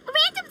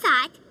 Random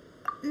thought.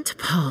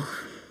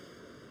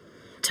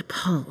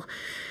 T'Pol.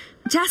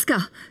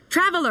 Chaska,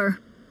 Traveler!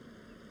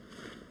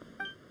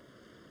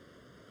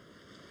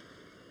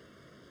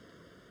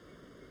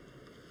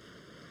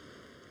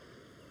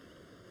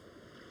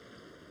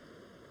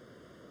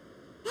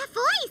 That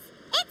voice!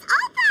 It's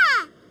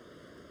Oppa!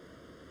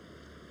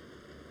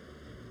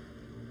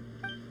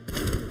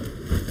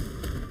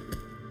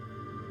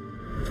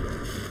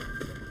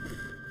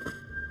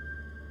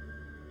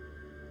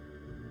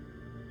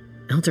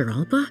 Elder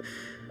Alba?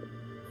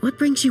 What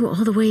brings you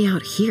all the way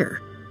out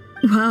here?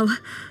 Well,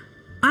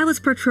 I was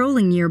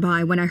patrolling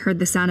nearby when I heard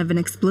the sound of an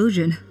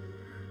explosion.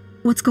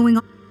 What's going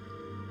on?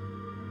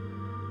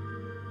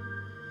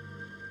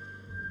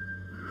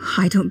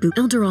 I don't believe...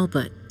 Elder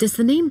Alba, does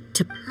the name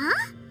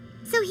Huh?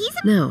 So he's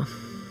a... No.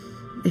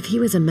 If he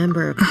was a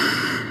member of...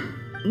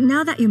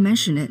 Now that you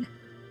mention it,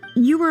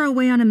 you were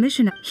away on a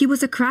mission. He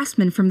was a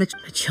craftsman from the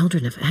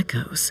Children of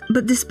Echoes.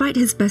 But despite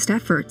his best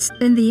efforts,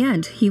 in the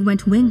end, he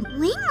went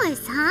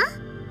Wingless, huh?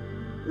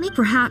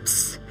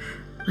 Perhaps...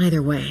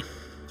 Either way,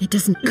 it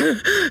doesn't...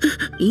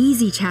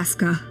 Easy,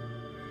 Chaska.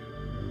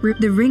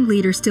 The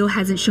ringleader still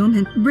hasn't shown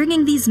him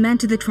bringing these men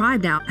to the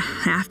tribe now,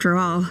 after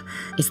all.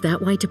 Is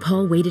that why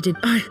T'Pol waited to...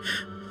 I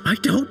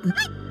don't... But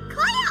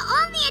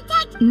Koya only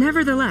attacked...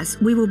 Nevertheless,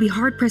 we will be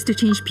hard-pressed to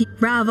change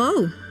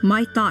Bravo!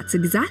 My thoughts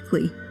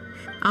exactly.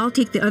 I'll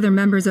take the other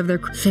members of their...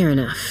 Fair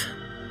enough.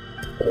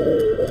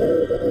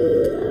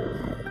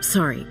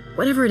 Sorry,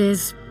 whatever it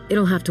is,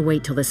 it'll have to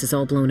wait till this is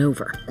all blown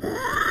over.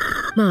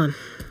 Mom,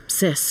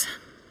 sis,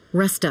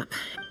 rest up.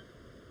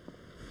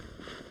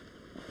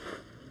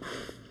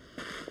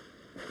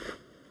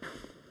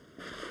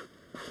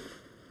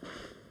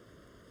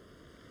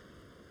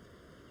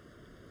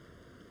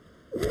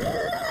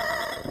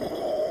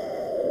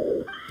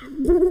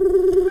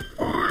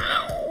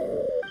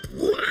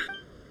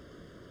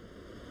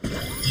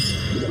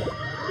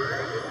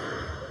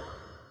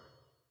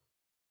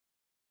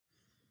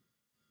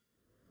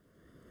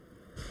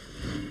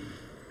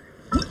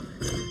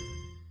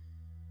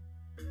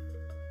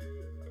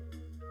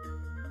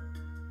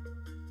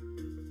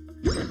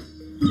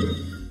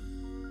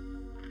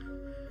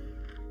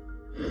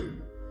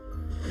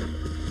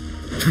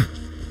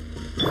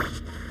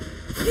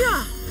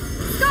 Yeah!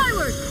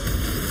 Skyward!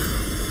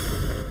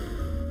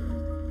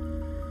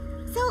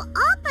 So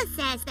Appa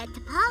says that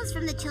T'Pol's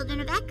from the Children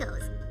of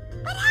Echoes.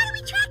 But how do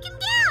we track him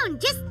down?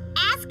 Just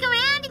ask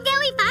around until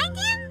we find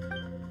him?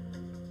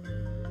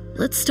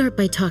 Let's start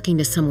by talking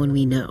to someone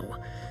we know.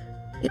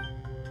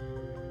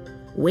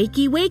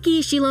 Wakey, wakey,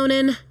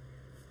 Shilonen.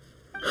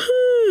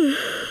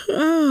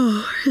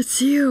 Oh,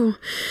 it's you.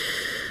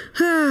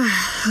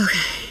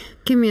 Okay,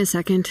 give me a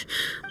second.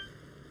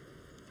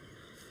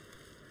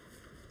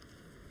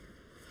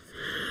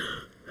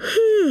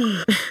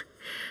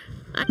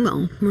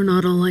 Well, we're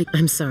not all like...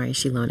 I'm sorry,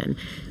 Shilonen.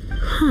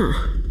 Huh.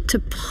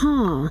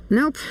 T'Pol.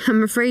 Nope,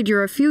 I'm afraid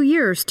you're a few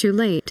years too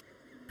late.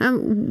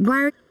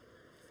 Why...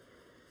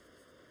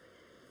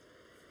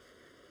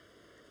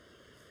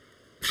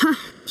 Huh,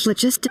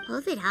 logistic...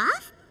 Pulls it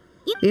off?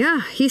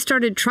 Yeah, he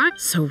started trying...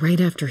 So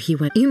right after he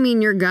went... You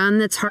mean your gun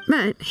that's hard...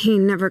 But he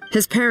never...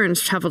 His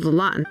parents traveled a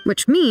lot,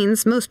 which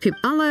means most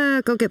people...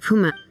 I'll, go get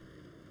Puma.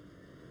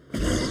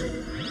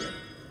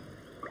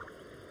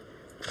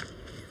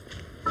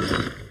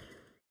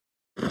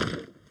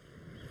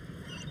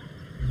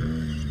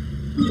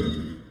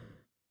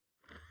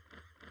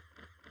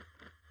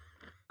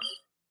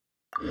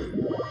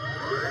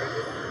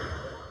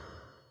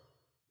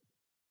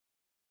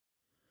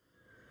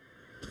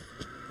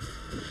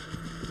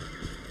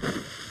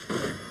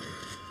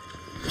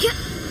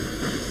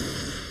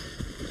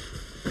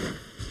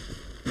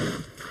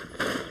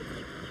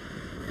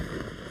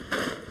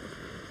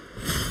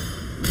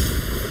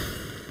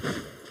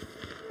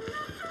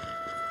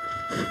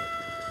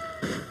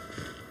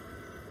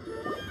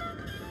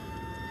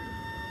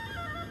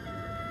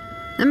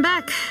 I'm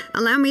back.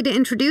 Allow me to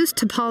introduce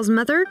to Paul's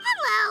mother.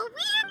 Hello,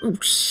 Oh,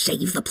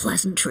 save the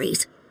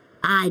pleasantries.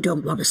 I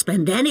don't want to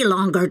spend any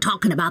longer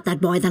talking about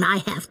that boy than I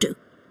have to.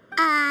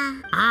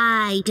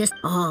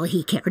 All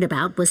he cared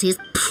about was his...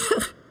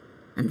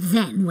 And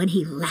then when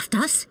he left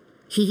us,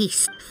 he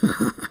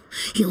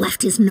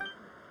left his...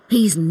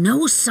 He's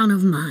no son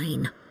of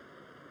mine.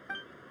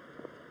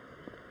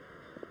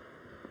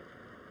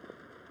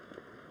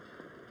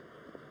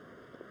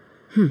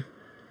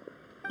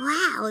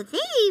 Wow,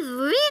 they've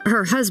really...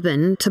 Her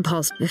husband, to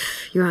Paul's,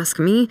 if you ask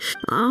me.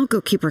 I'll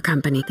go keep her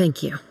company.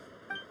 Thank you.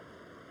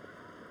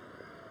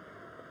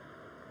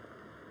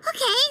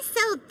 Okay,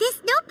 so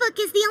this notebook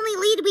is the only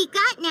lead we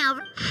got now.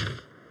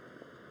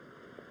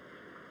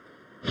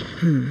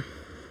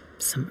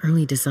 Some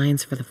early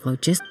designs for the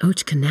Flogist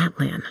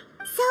Tlalocan.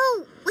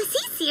 So, was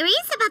he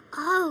serious about...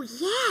 Oh,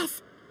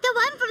 yes. The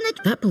one from the...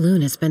 That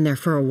balloon has been there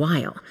for a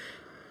while.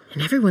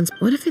 And everyone's...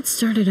 What if it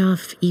started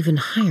off even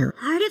higher?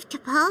 Part of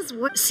T'Pol's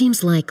work...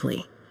 Seems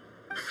likely.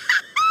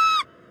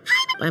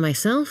 By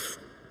myself?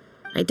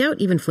 I doubt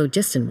even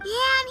Phlogiston...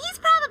 Yeah, and he's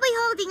probably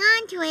holding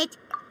on to it.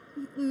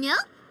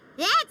 Nope.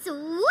 That's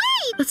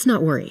way... Let's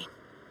not worry.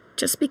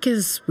 Just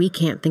because we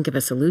can't think of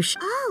a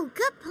solution. Oh,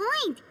 good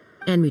point.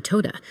 And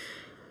Mutoda,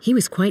 he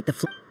was quite the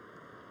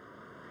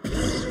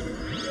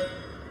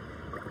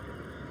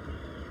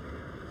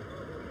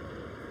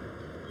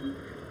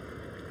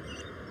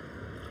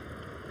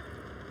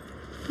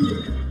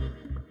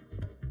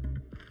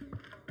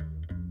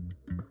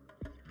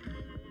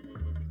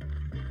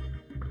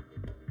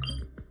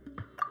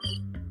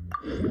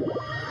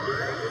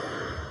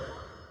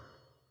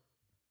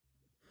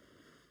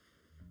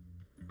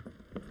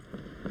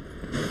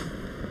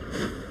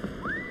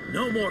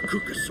No more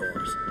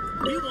Kukasaurs.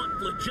 We want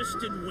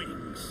phlogiston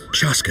wings.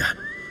 Chaska,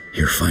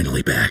 you're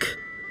finally back.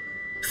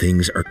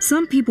 Things are...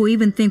 Some people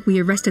even think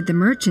we arrested the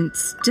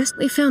merchants, just...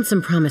 We found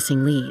some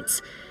promising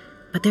leads,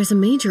 but there's a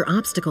major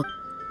obstacle.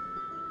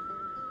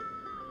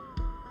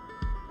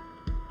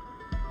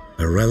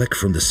 A relic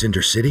from the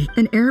Cinder City?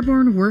 An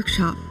airborne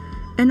workshop,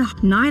 and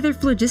neither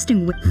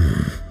phlogiston...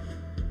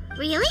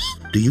 Really?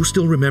 Do you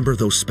still remember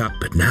those spout?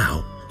 But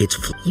now, it's...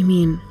 You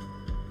mean...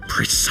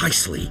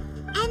 Precisely.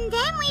 And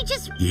then we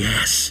just...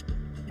 Yes.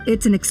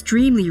 It's an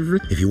extremely...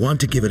 If you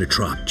want to give it a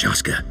try,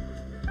 Chaska.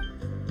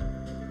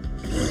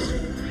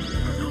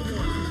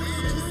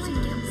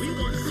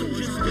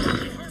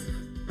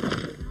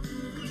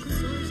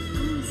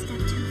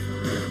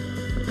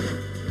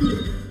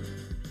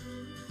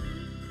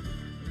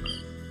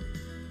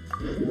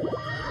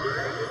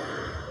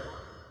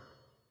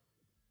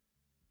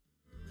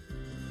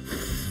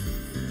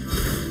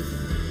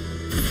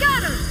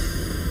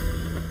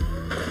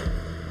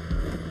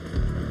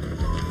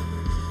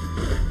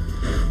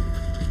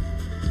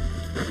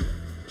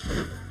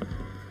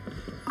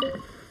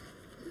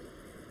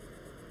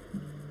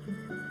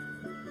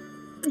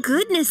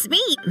 Goodness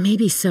me.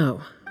 Maybe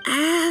so.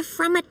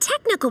 From a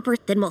technical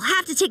then we'll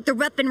have to take the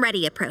rough and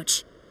ready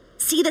approach.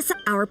 See this?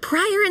 Our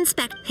prior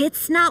inspect.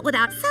 It's not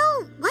without...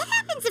 So, what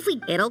happens if we...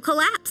 It'll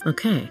collapse.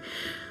 Okay.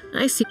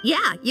 I see.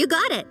 Yeah, you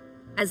got it.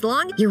 As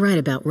long... You're right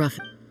about rough.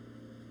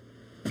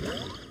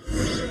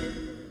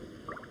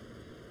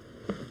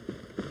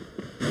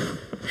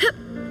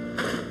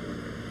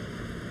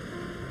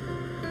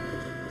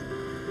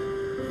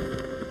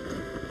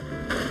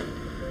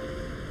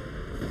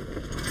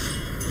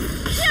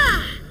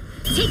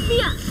 Take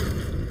me up!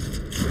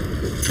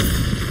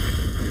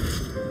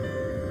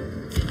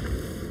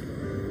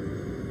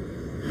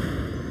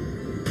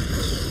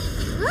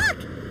 Look!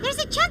 There's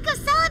a chunk of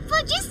solid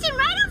phlogiston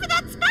right over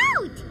that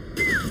spout!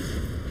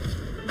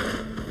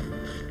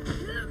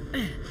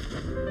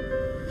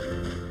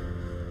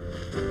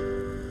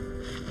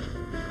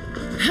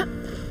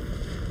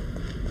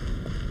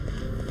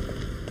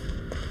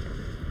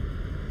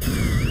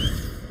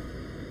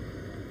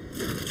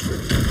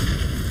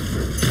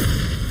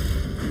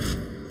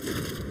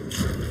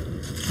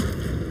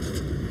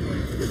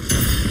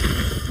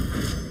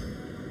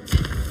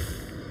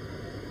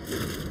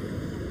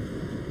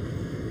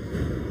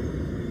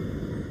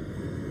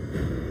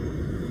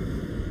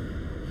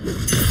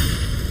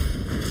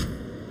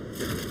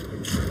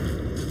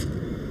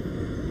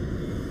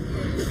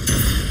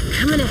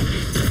 Coming in.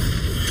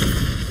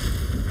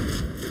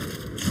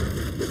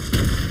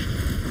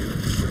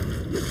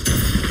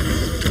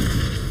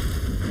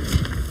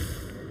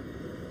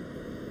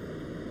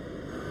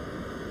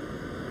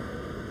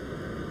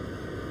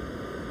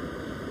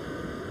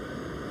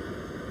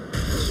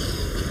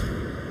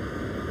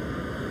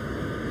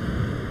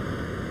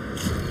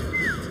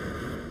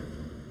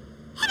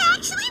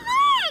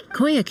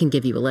 Koya can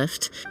give you a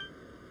lift.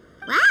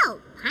 Wow,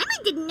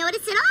 Paimon didn't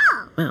notice at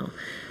all. Well,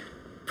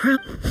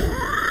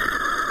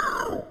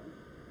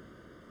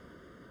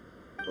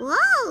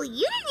 Whoa,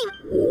 you didn't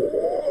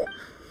even...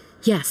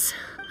 Yes.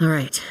 All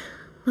right.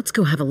 Let's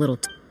go have a little...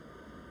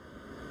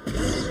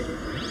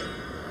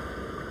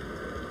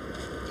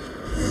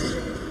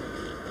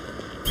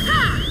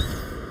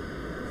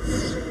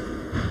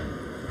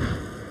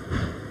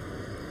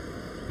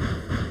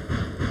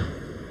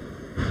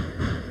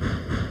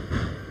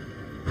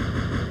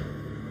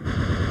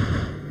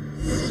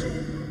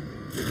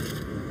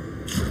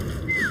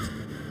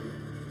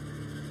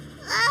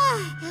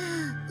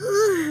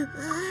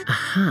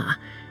 Aha.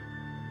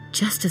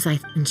 Just as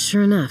and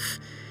sure enough,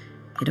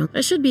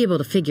 I should be able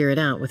to figure it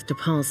out with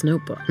DePaul's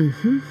notebook.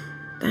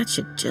 That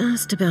should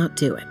just about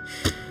do it.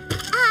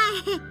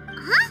 Huh?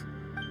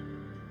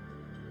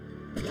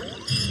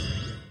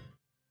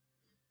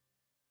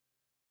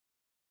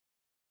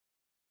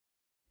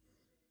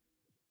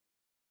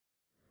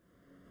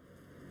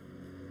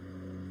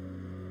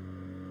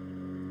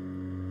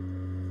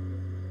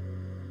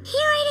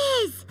 Here it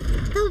is!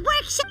 The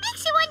workshop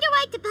makes you wonder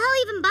why DePaul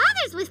even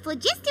bothers with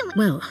phlogiston.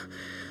 Well,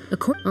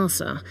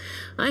 also,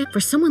 for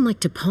someone like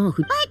DePaul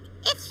who... But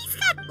if he's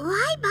got...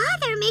 Why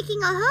bother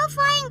making a whole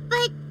flying...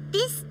 But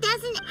this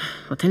doesn't...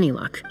 With any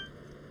luck.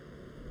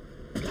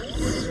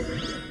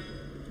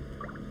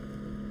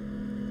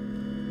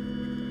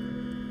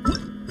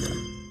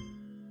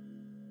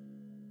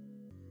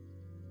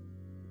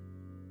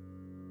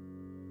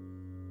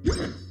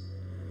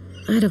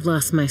 I'd have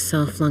lost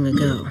myself long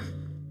ago.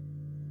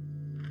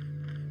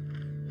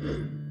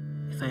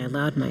 If I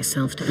allowed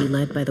myself to be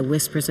led by the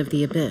whispers of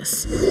the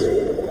abyss.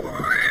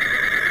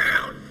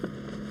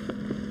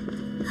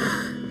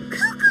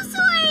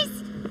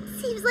 Cocosaurs!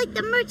 Seems like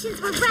the merchants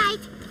were right.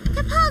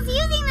 DePaul's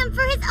using them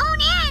for his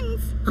own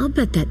ends. I'll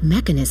bet that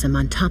mechanism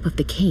on top of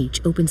the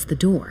cage opens the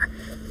door.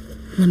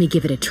 Let me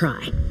give it a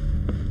try.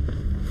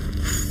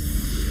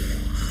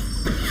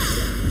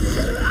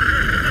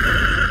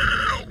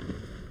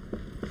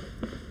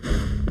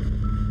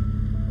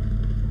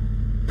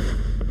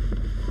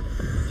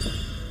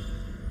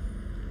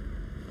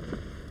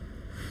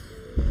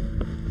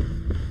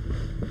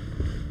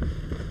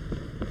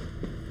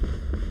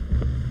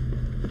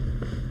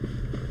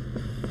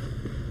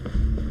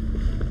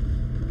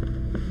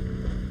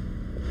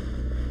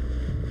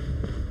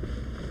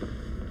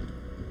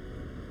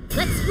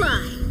 Let's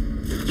fly!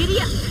 Giddy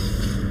up!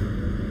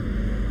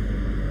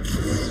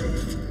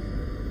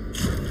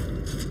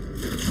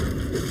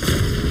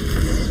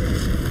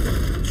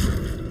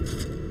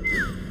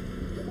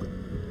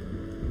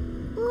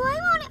 Why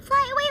won't it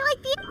fly away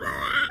like the...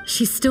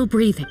 She's still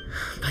breathing,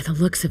 by the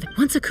looks of it.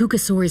 Once a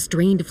Kukasaur is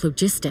drained of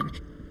phlogiston...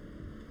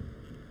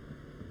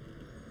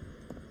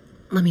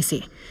 Let me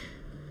see.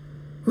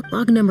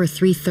 Log number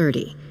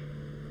 330.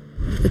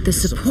 With the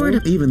support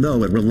of... Even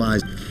though it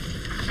relies...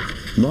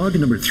 Log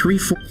number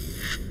 34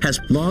 has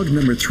log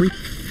number 3,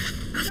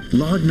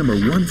 log number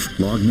 1,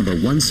 log number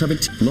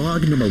 117,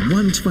 log number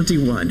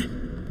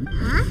 121.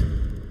 Huh?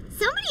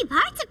 So many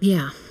parts of...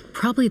 Yeah,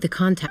 probably the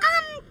contact.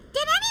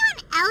 Did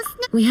anyone else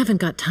know... We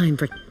haven't got time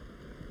for...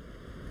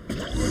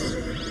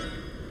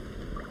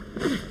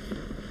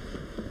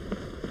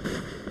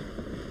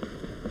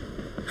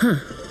 Huh.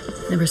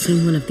 Never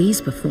seen one of these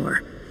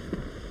before.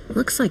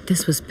 Looks like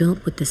this was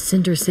built with the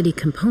Cinder City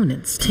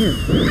components, too.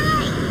 You're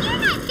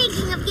not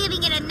thinking of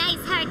giving it a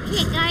nice hard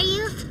kick, are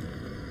you?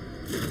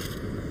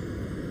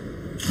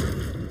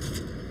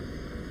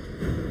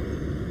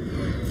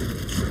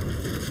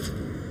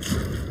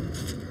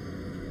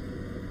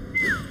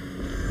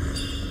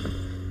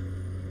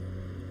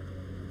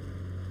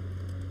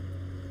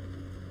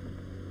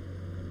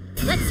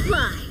 Let's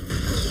fly!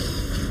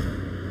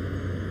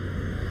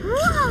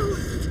 Whoa!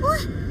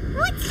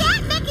 What's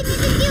that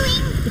mechanism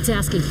doing? It's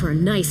asking for a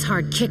nice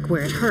hard kick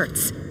where it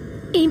hurts.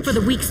 Aim for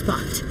the weak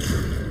spot.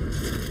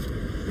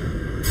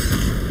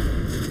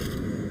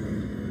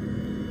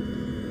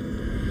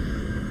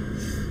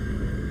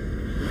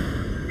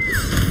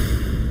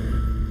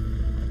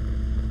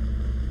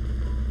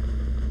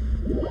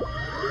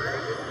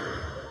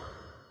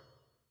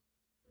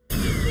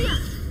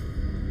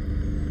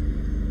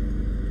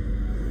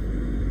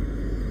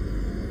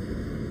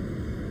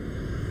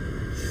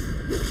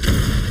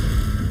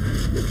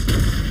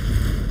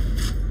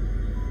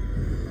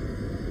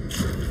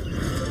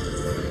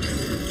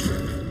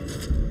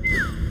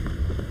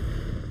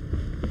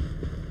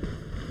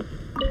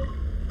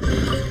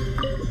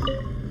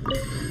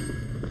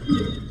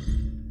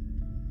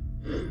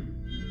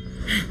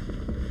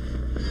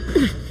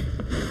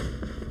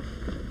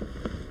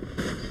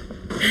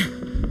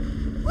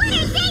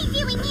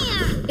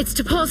 It's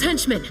DePaul's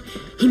henchman.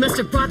 He must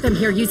have brought them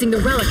here using the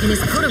relic in his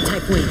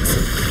prototype wings.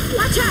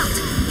 Watch out!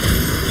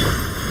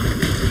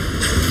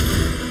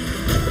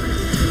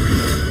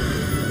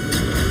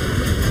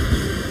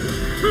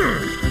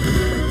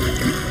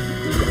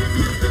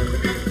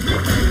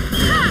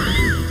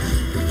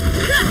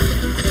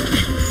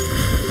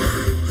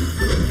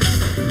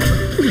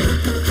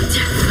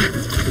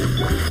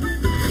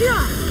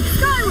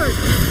 Skyward!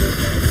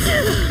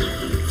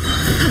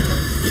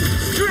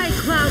 Stray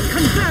cloud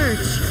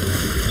converge!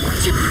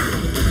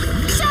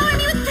 Shower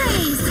me with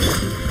praise!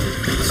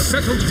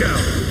 Settle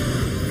down!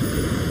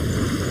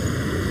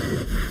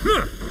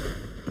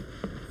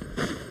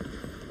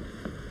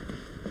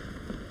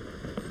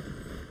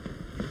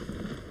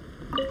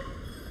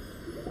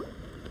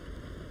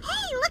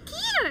 Hey, look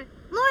here!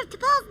 More of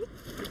DePaul's...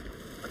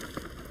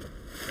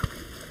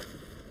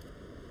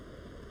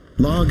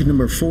 Log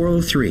number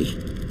 403.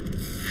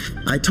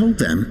 I told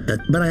them that,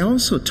 but I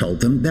also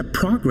told them that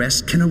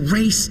progress can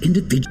erase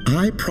individuals.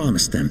 I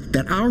promised them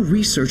that our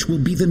research will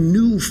be the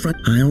new front.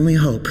 I only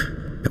hope.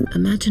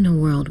 Imagine a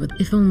world with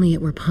if only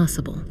it were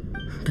possible.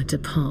 But to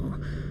Paul,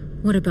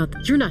 what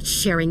about you're not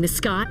sharing the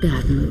sky?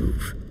 Bad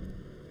move.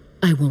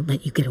 I won't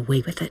let you get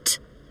away with it.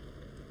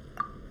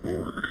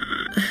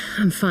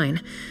 I'm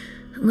fine.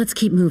 Let's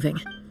keep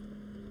moving.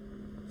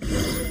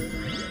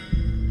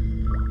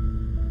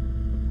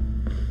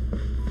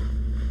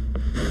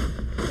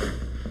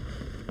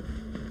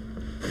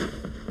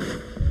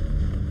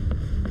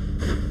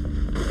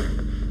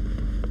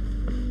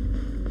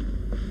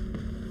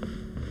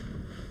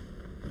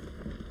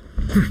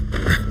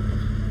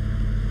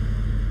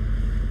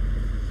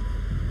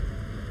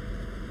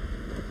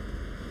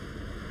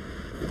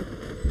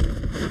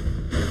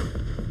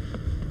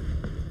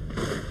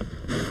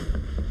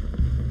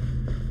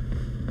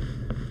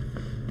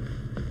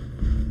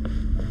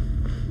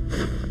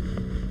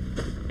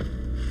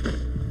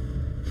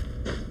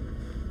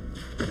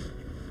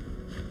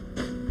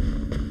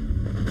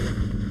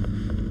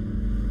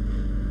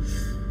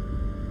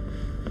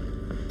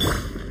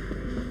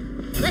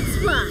 Let's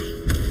fly.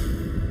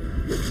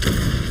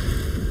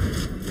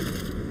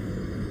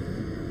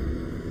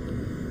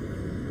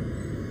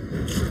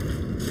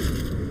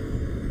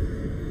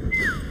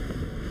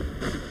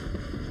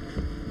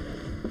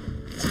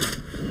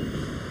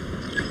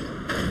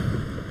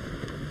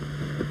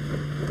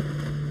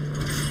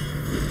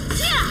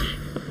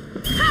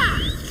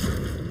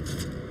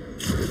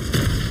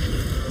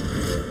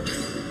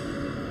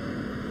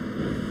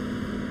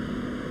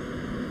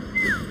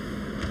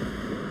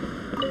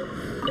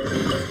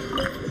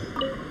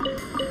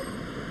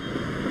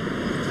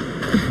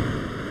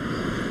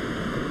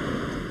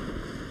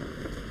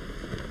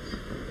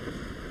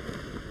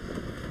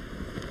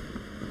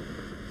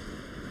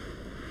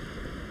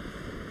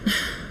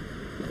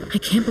 I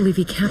can't believe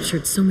he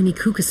captured so many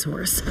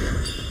Kukasaurs.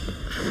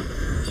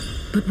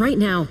 But right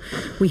now,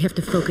 we have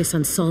to focus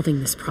on solving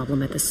this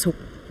problem at the source.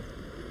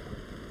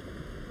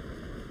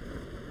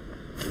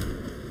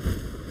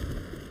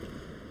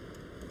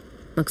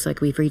 Looks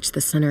like we've reached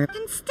the center.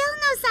 And still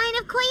no sign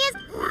of Koya's...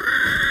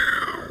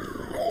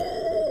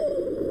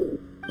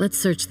 Let's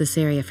search this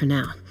area for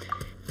now.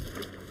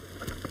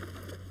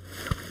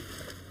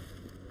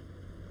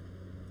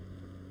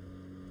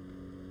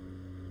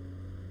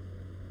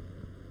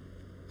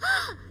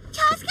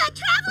 Chaska,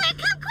 Traveler,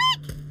 come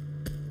quick!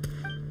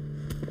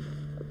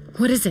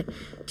 What is it?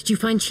 Did you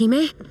find Chime?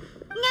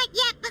 Not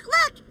yet, but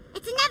look!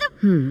 It's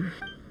another...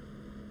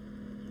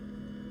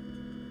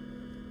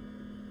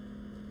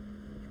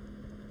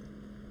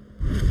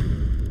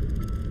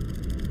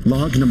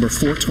 Log number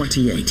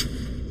 428.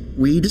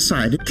 We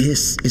decided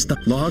this is the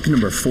log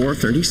number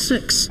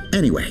 436.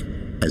 Anyway,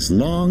 as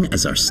long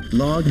as our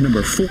log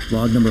number 4...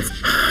 Log number...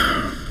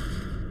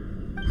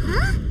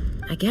 Huh?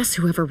 I guess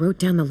whoever wrote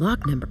down the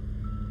log number...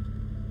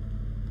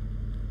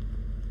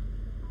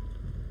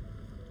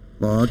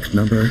 Log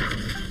number...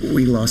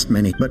 We lost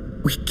many, but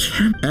we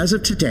can't... As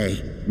of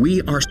today,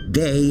 we are...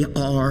 They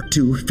are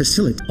to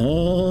facilitate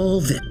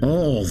all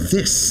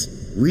this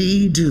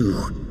we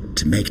do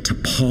to make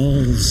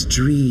T'Pol's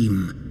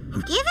dream.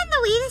 Given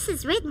the way this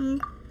is written...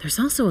 There's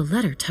also a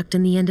letter tucked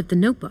in the end of the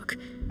notebook.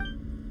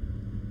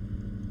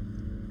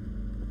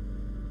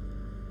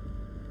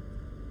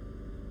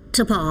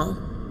 T'Pol,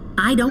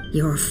 I don't...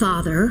 Your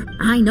father,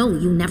 I know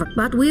you never...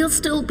 But we'll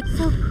still...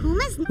 So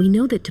Puma's... We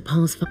know that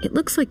T'Pol's... It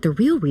looks like the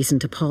real reason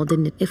T'Pol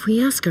didn't... If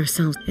we ask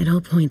ourselves, it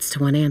all points to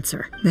one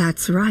answer.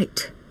 That's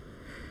right.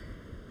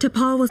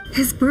 T'Pol was...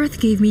 His birth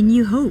gave me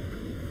new hope.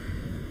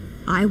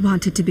 I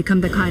wanted to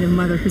become the kind of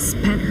mother who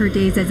spent her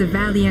days as a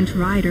valiant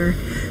rider,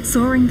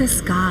 soaring the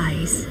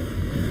skies.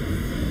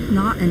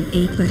 Not an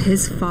ape, but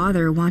his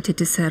father wanted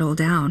to settle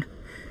down,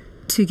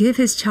 to give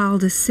his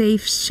child a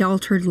safe,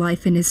 sheltered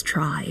life in his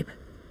tribe.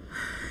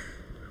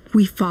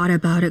 We fought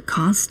about it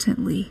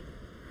constantly.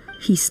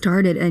 He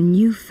started a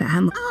new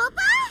family.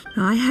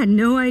 I had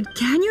no idea.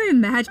 Can you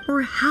imagine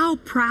or how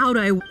proud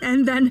I was?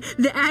 And then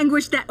the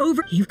anguish that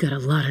over... You've got a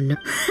lot of nerve.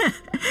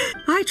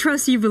 I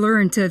trust you've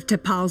learned of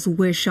T'Pol's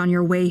wish on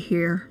your way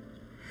here.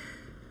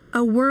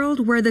 A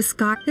world where the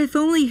sky... If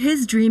only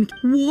his dream...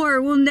 War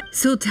will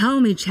So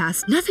tell me,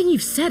 Chas. Nothing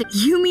you've said.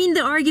 You mean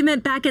the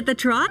argument back at the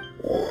tribe?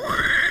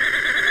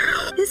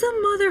 Is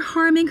a mother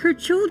harming her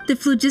child? The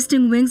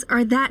phlogiston wings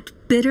are that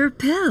bitter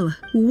pill.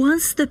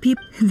 Once the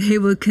people... They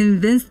will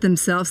convince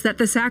themselves that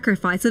the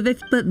sacrifice of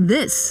it... But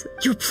this...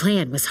 Your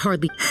plan was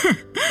hardly...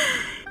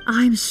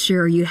 I'm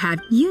sure you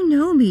had... You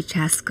know me,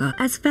 Chaska,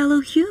 as fellow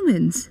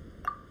humans.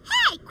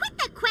 Hey, quit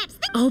the quips!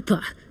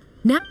 Alpa,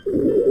 now...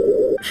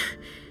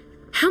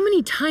 How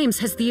many times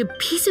has the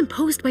peace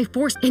imposed by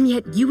force, and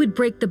yet you would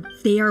break the...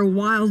 They are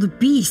wild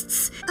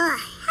beasts. How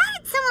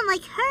did someone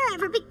like her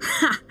ever be...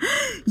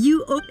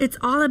 It's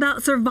all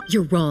about survival.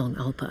 You're wrong,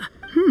 Alpa.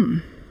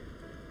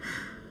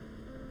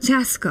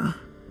 Chaska,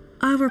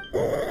 Well,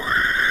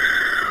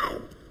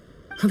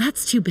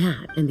 that's too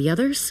bad. And the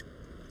others?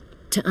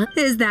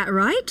 Is that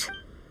right?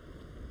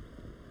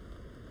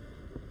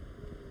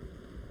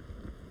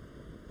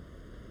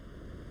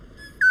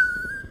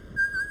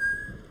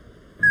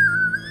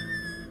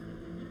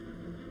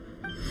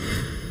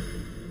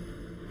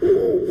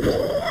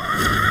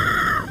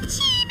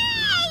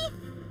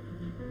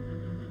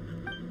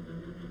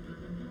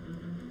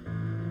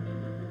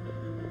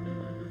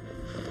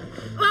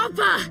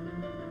 Opa!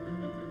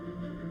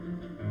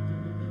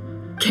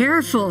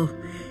 Careful!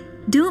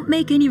 Don't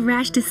make any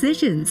rash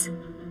decisions.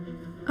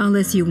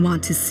 Unless you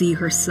want to see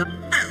her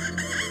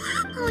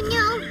Oh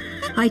no!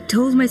 I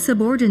told my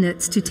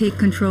subordinates to take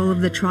control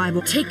of the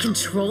tribal. Take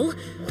control?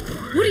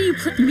 What are you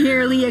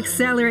merely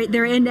accelerate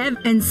their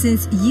and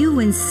since you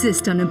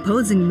insist on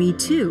imposing me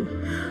too.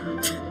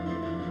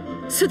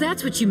 So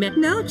that's what you meant?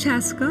 No,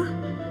 Chaska.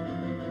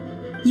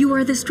 You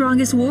are the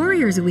strongest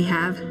warriors we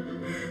have.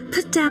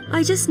 Put down.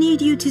 I just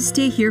need you to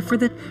stay here for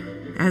the...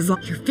 as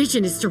long... Your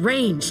vision is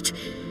deranged.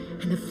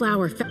 And the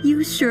flower...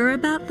 You sure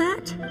about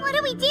that? What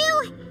do we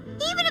do?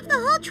 Even if the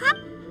whole tribe...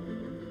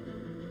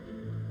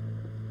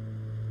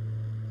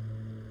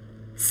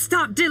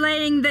 Stop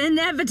delaying the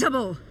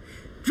inevitable!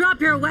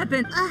 Drop your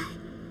weapon!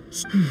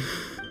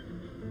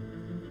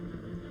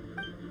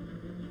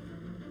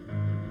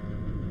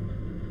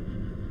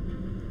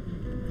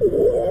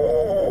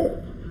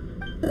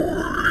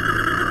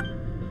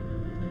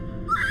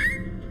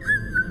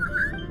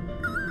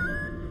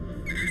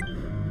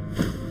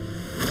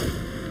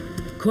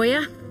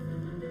 Koya?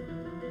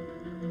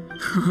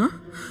 Huh?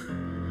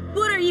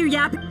 What are you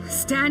yapping?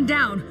 Stand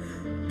down!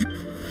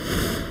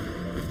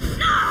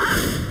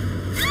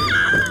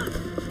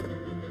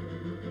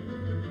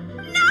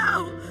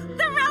 No!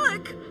 The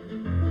relic!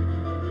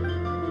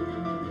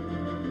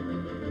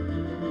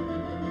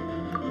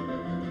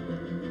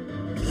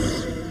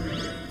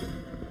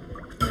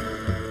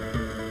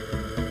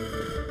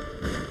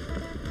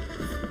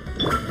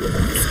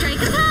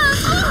 Strike a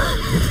pose!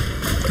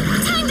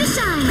 Time to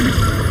shine!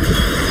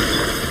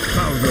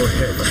 Bow your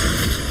head.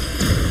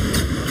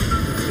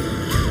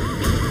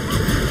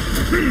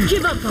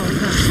 Give up,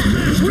 Opa.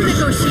 We're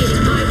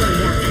negotiating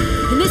miHoYo,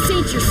 and this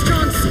ain't your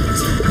strong suit.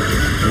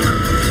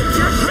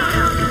 Just shut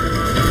up!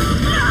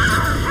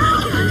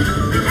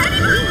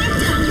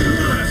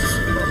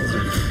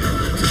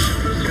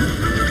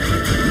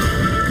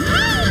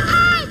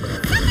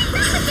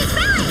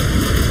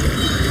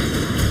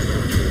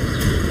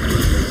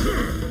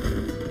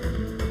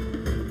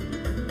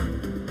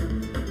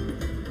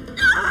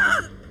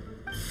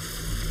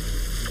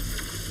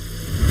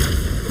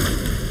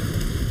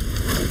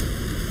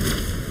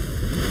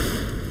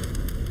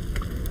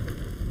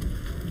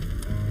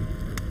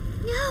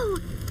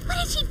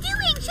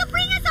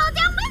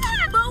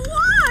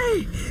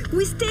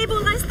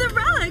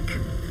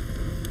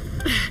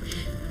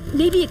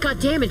 Maybe it got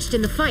damaged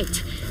in the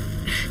fight.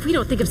 If we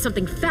don't think of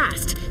something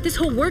fast, this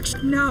whole works...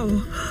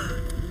 No.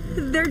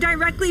 They're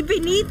directly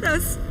beneath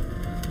us.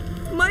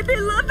 My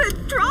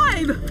beloved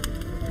tribe!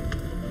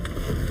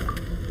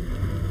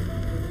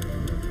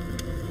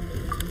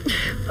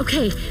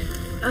 Okay,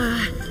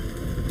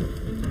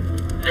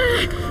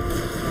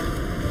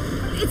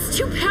 it's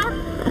too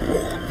powerful.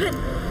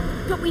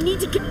 But we need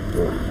to get...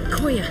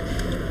 Koya.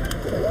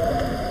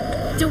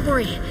 Don't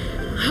worry.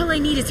 All I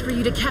need is for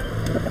you to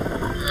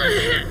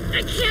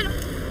I can't...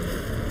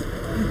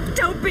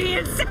 Don't be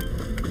insane!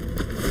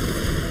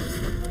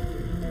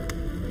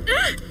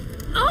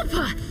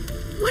 Alpa!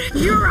 What?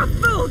 You're a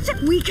fool!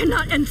 We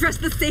cannot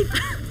entrust the safe...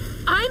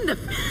 I'm the...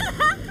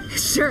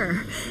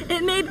 Sure,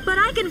 it may... But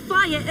I can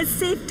fly it as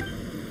safe...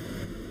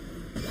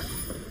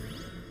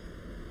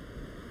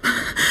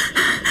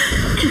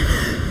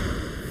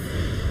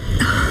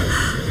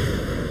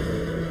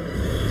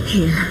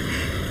 Here.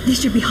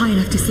 This should be high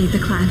enough to save the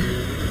clan.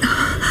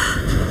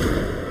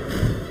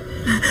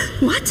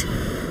 What?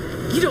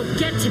 You don't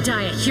get to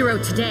die a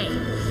hero today.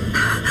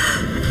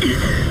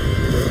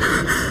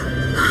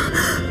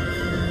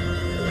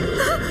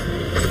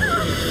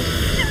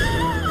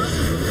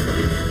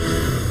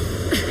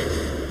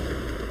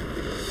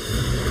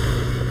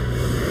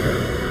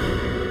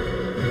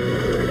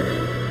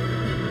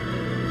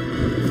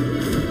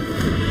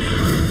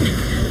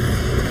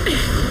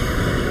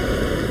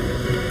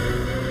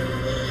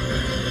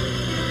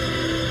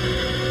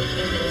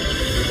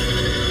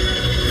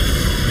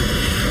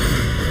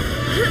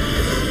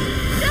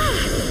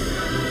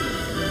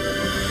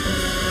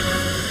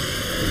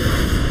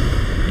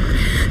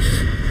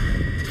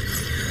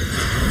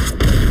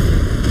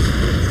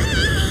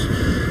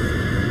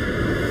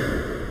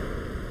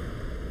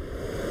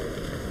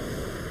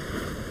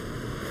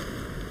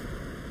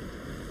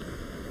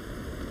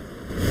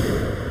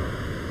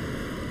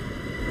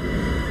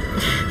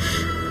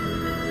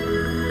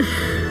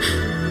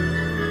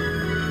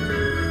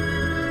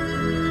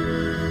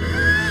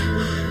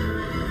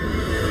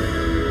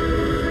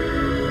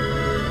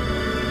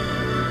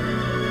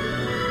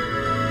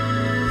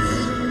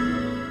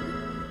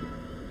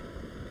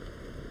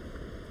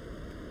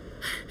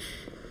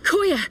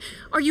 Koya,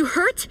 are you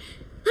hurt?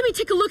 Let me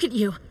take a look at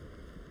you.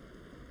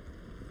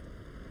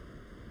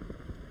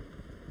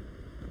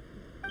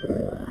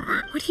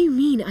 What do you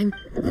mean, I'm...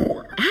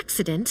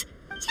 accident?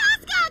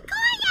 Chaska,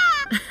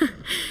 Koya!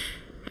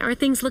 How are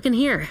things looking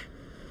here?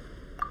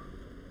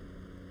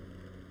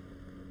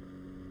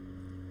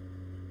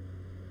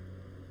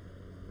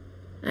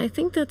 I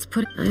think that's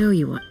I owe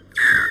you one.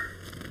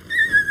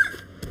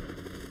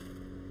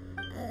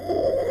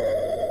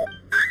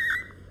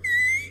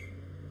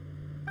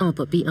 Oh,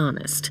 but be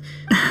honest.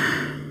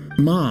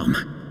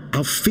 Mom,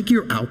 I'll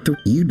figure out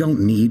you don't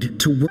need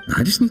to work.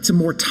 I just need some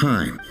more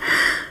time.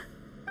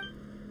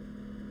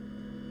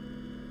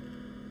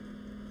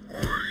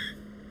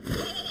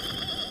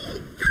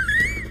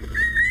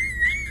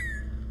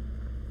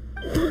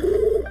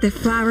 The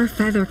Flower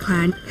Feather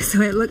Clan,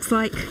 so it looks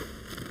like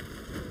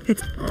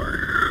it's...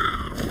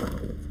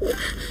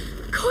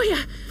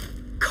 Koya!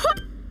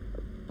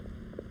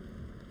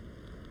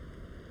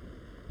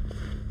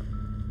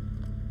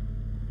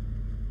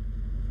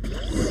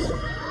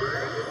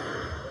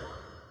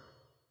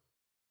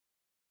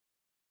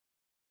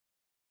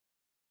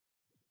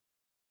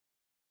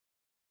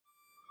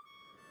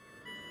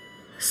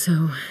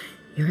 So,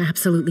 you're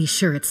absolutely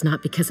sure it's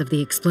not because of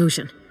the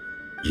explosion?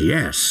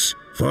 Yes.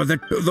 For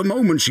the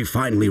moment she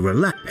finally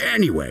relaxed.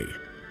 Anyway,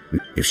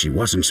 if she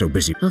wasn't so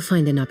busy... I'll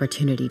find an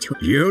opportunity to...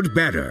 You'd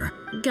better.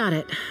 Got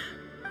it.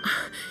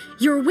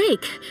 You're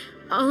awake.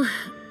 I'll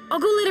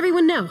go let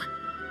everyone know.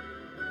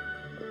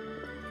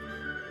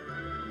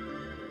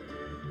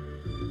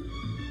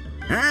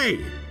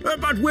 Hey,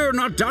 but we're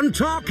not done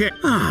talking.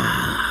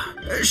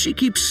 She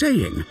keeps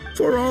saying,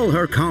 for all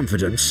her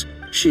confidence,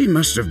 she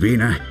must have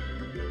been a...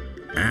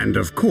 And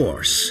of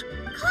course...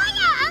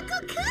 Koya, Uncle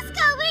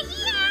Cusco, we're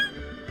here!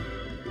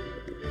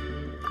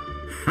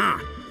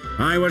 Ha!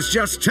 I was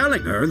just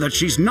telling her that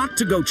she's not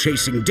to go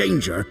chasing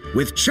danger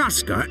with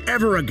Chaska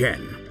ever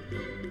again.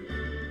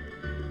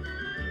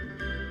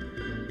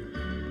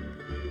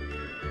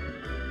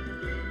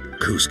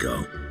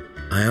 Cusco,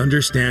 I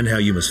understand how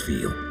you must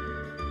feel.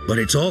 But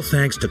it's all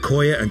thanks to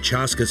Koya and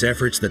Chaska's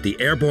efforts that the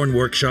airborne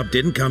workshop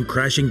didn't come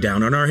crashing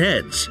down on our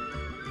heads.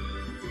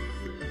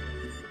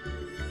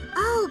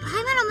 Oh,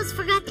 Paimon almost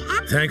forgot to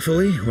ask.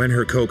 Thankfully, when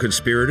her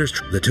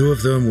co-conspirators, the two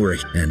of them were...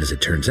 And as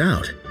it turns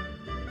out,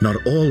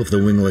 not all of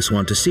the Wingless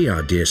want to see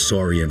our dear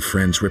Saurian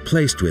friends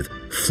replaced with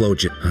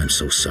Flojet. I'm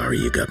so sorry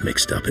you got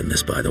mixed up in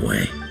this, by the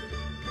way.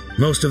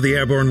 Most of the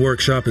airborne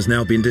workshop has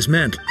now been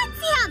dismantled. Let's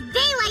see how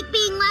they like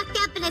being locked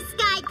up in a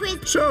sky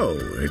prison. So,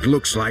 it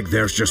looks like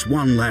there's just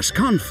one last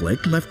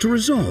conflict left to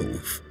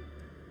resolve.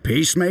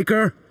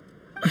 Peacemaker?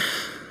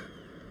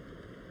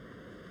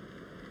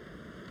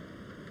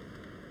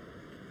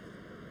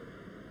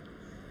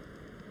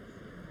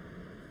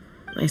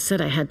 I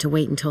said I had to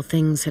wait until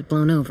things had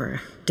blown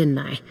over, didn't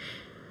I?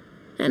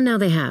 And now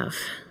they have.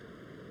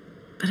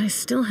 But I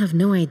still have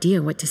no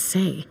idea what to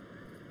say.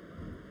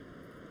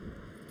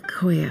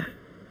 Koya,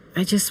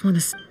 I just want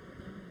to...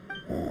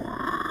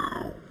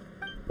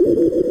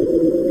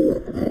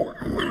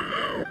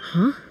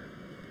 Huh?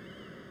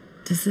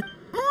 Does it...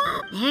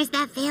 There's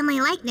that family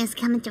likeness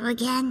coming through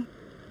again.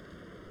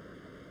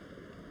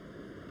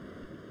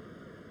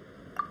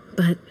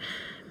 But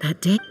that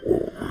day...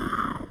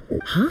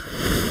 Huh?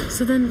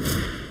 So then,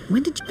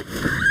 when did you...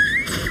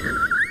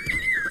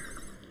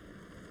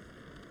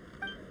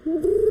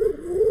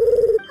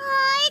 Oh,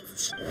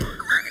 it's...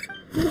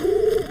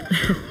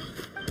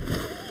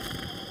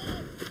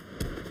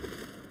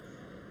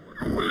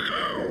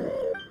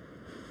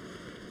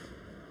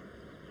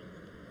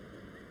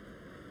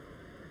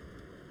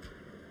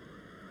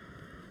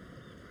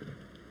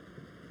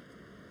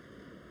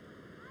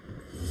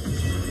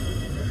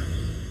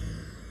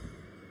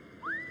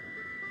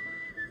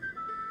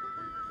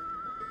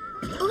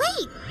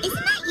 Wait,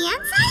 isn't that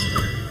Yansai?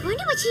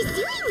 Wonder what she's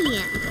doing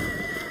here.